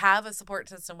 You have a support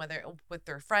system, whether with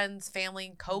their friends,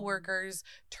 family, coworkers,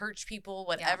 church people,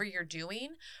 whatever you're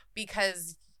doing,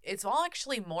 because it's all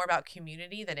actually more about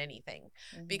community than anything.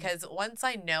 Because once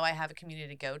I know I have a community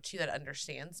to go to that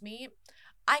understands me,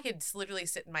 I could literally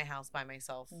sit in my house by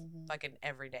myself fucking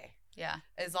every day. Yeah.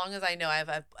 As long as I know I have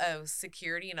a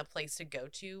security and a place to go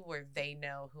to where they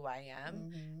know who I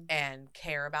am and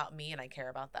care about me and I care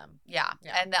about them. Yeah.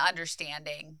 And the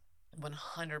understanding.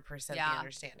 100% the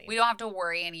understanding. We don't have to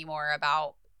worry anymore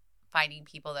about finding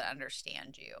people that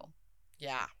understand you.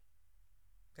 Yeah.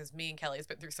 Because me and Kelly's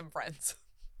been through some friends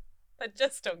that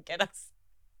just don't get us.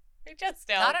 They just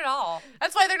don't. Not at all.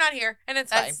 That's why they're not here, and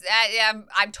it's fine.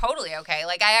 I'm totally okay.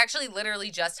 Like, I actually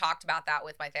literally just talked about that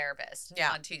with my therapist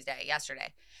on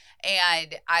yesterday.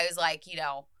 And I was like,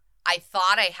 I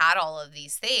thought I had all of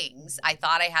these things. I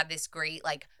thought I had this great,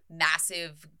 like,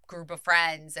 massive group of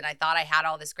friends, and I thought I had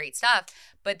all this great stuff.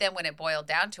 But then when it boiled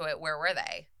down to it, where were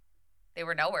they? They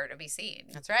were nowhere to be seen.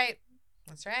 That's right.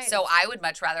 That's right. So I would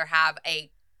much rather have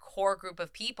a core group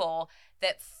of people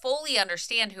that fully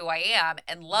understand who I am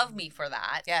and love me for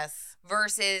that. Yes.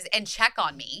 Versus, and check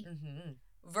on me.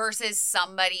 Versus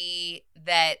somebody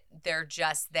that they're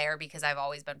just there because I've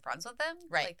always been friends with them.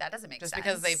 Right. Like, that doesn't make sense. Just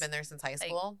because they've been there since high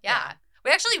school. Like, yeah. We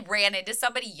actually ran into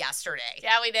somebody yesterday.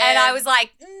 Yeah, we did. And I was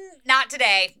like, not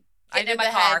today. I did in my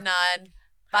the car. head nod.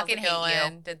 Fucking hate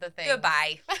you. Did the thing.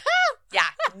 Goodbye. Yeah.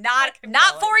 Not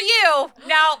for you.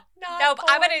 No. Nope.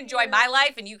 I'm going to enjoy my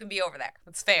life and you can be over there.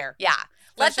 That's fair. Yeah.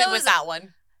 Especially with that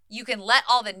one. You can let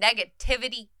all the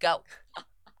negativity go.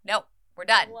 Nope. We're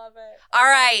done. Love it. All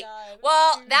right.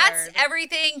 Well, that's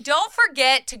everything. Don't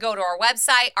forget to go to our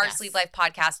website,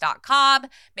 oursleeplifepodcast.com.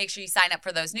 Make sure you sign up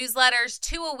for those newsletters,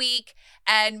 2 a week,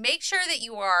 and make sure that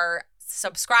you are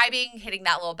subscribing, hitting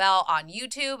that little bell on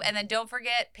YouTube. And then don't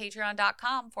forget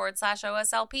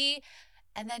patreon.com/OSLP.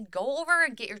 And then go over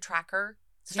and get your tracker.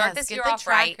 Start this year off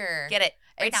right. Get it.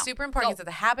 Right it's super important. It's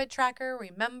a habit tracker.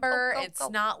 Remember, it's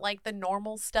not like the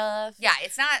normal stuff. Yeah,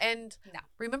 it's not. And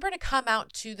remember to come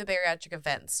out to the bariatric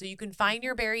events so you can find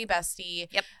your Bari bestie.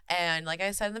 Yep. And like I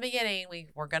said in the beginning,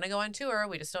 we're going to go on tour.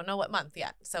 We just don't know what month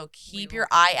yet. So keep your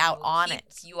eye out on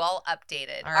it. You all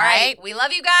updated. All right. We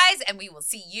love you guys, and we will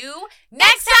see you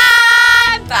next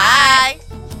time. Bye.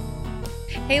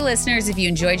 Hey, listeners, if you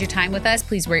enjoyed your time with us,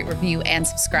 please rate, review, and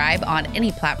subscribe on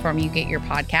any platform you get your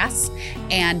podcasts.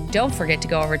 And don't forget to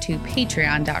go over to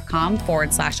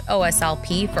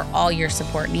patreon.com/OSLP for all your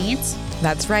support needs.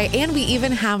 That's right. And we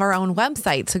even have our own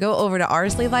website. So go over to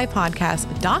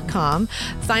oursleeplifepodcast.com,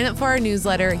 sign up for our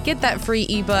newsletter, get that free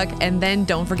ebook, and then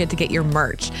don't forget to get your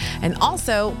merch. And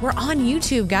also, we're on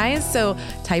YouTube, guys. So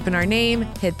type in our name,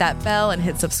 hit that bell, and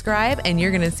hit subscribe, and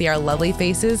you're going to see our lovely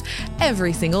faces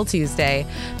every single Tuesday.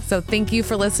 So thank you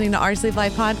for listening to Our Sleep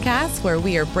Life Podcast, where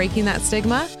we are breaking that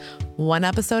stigma one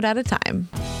episode at a time.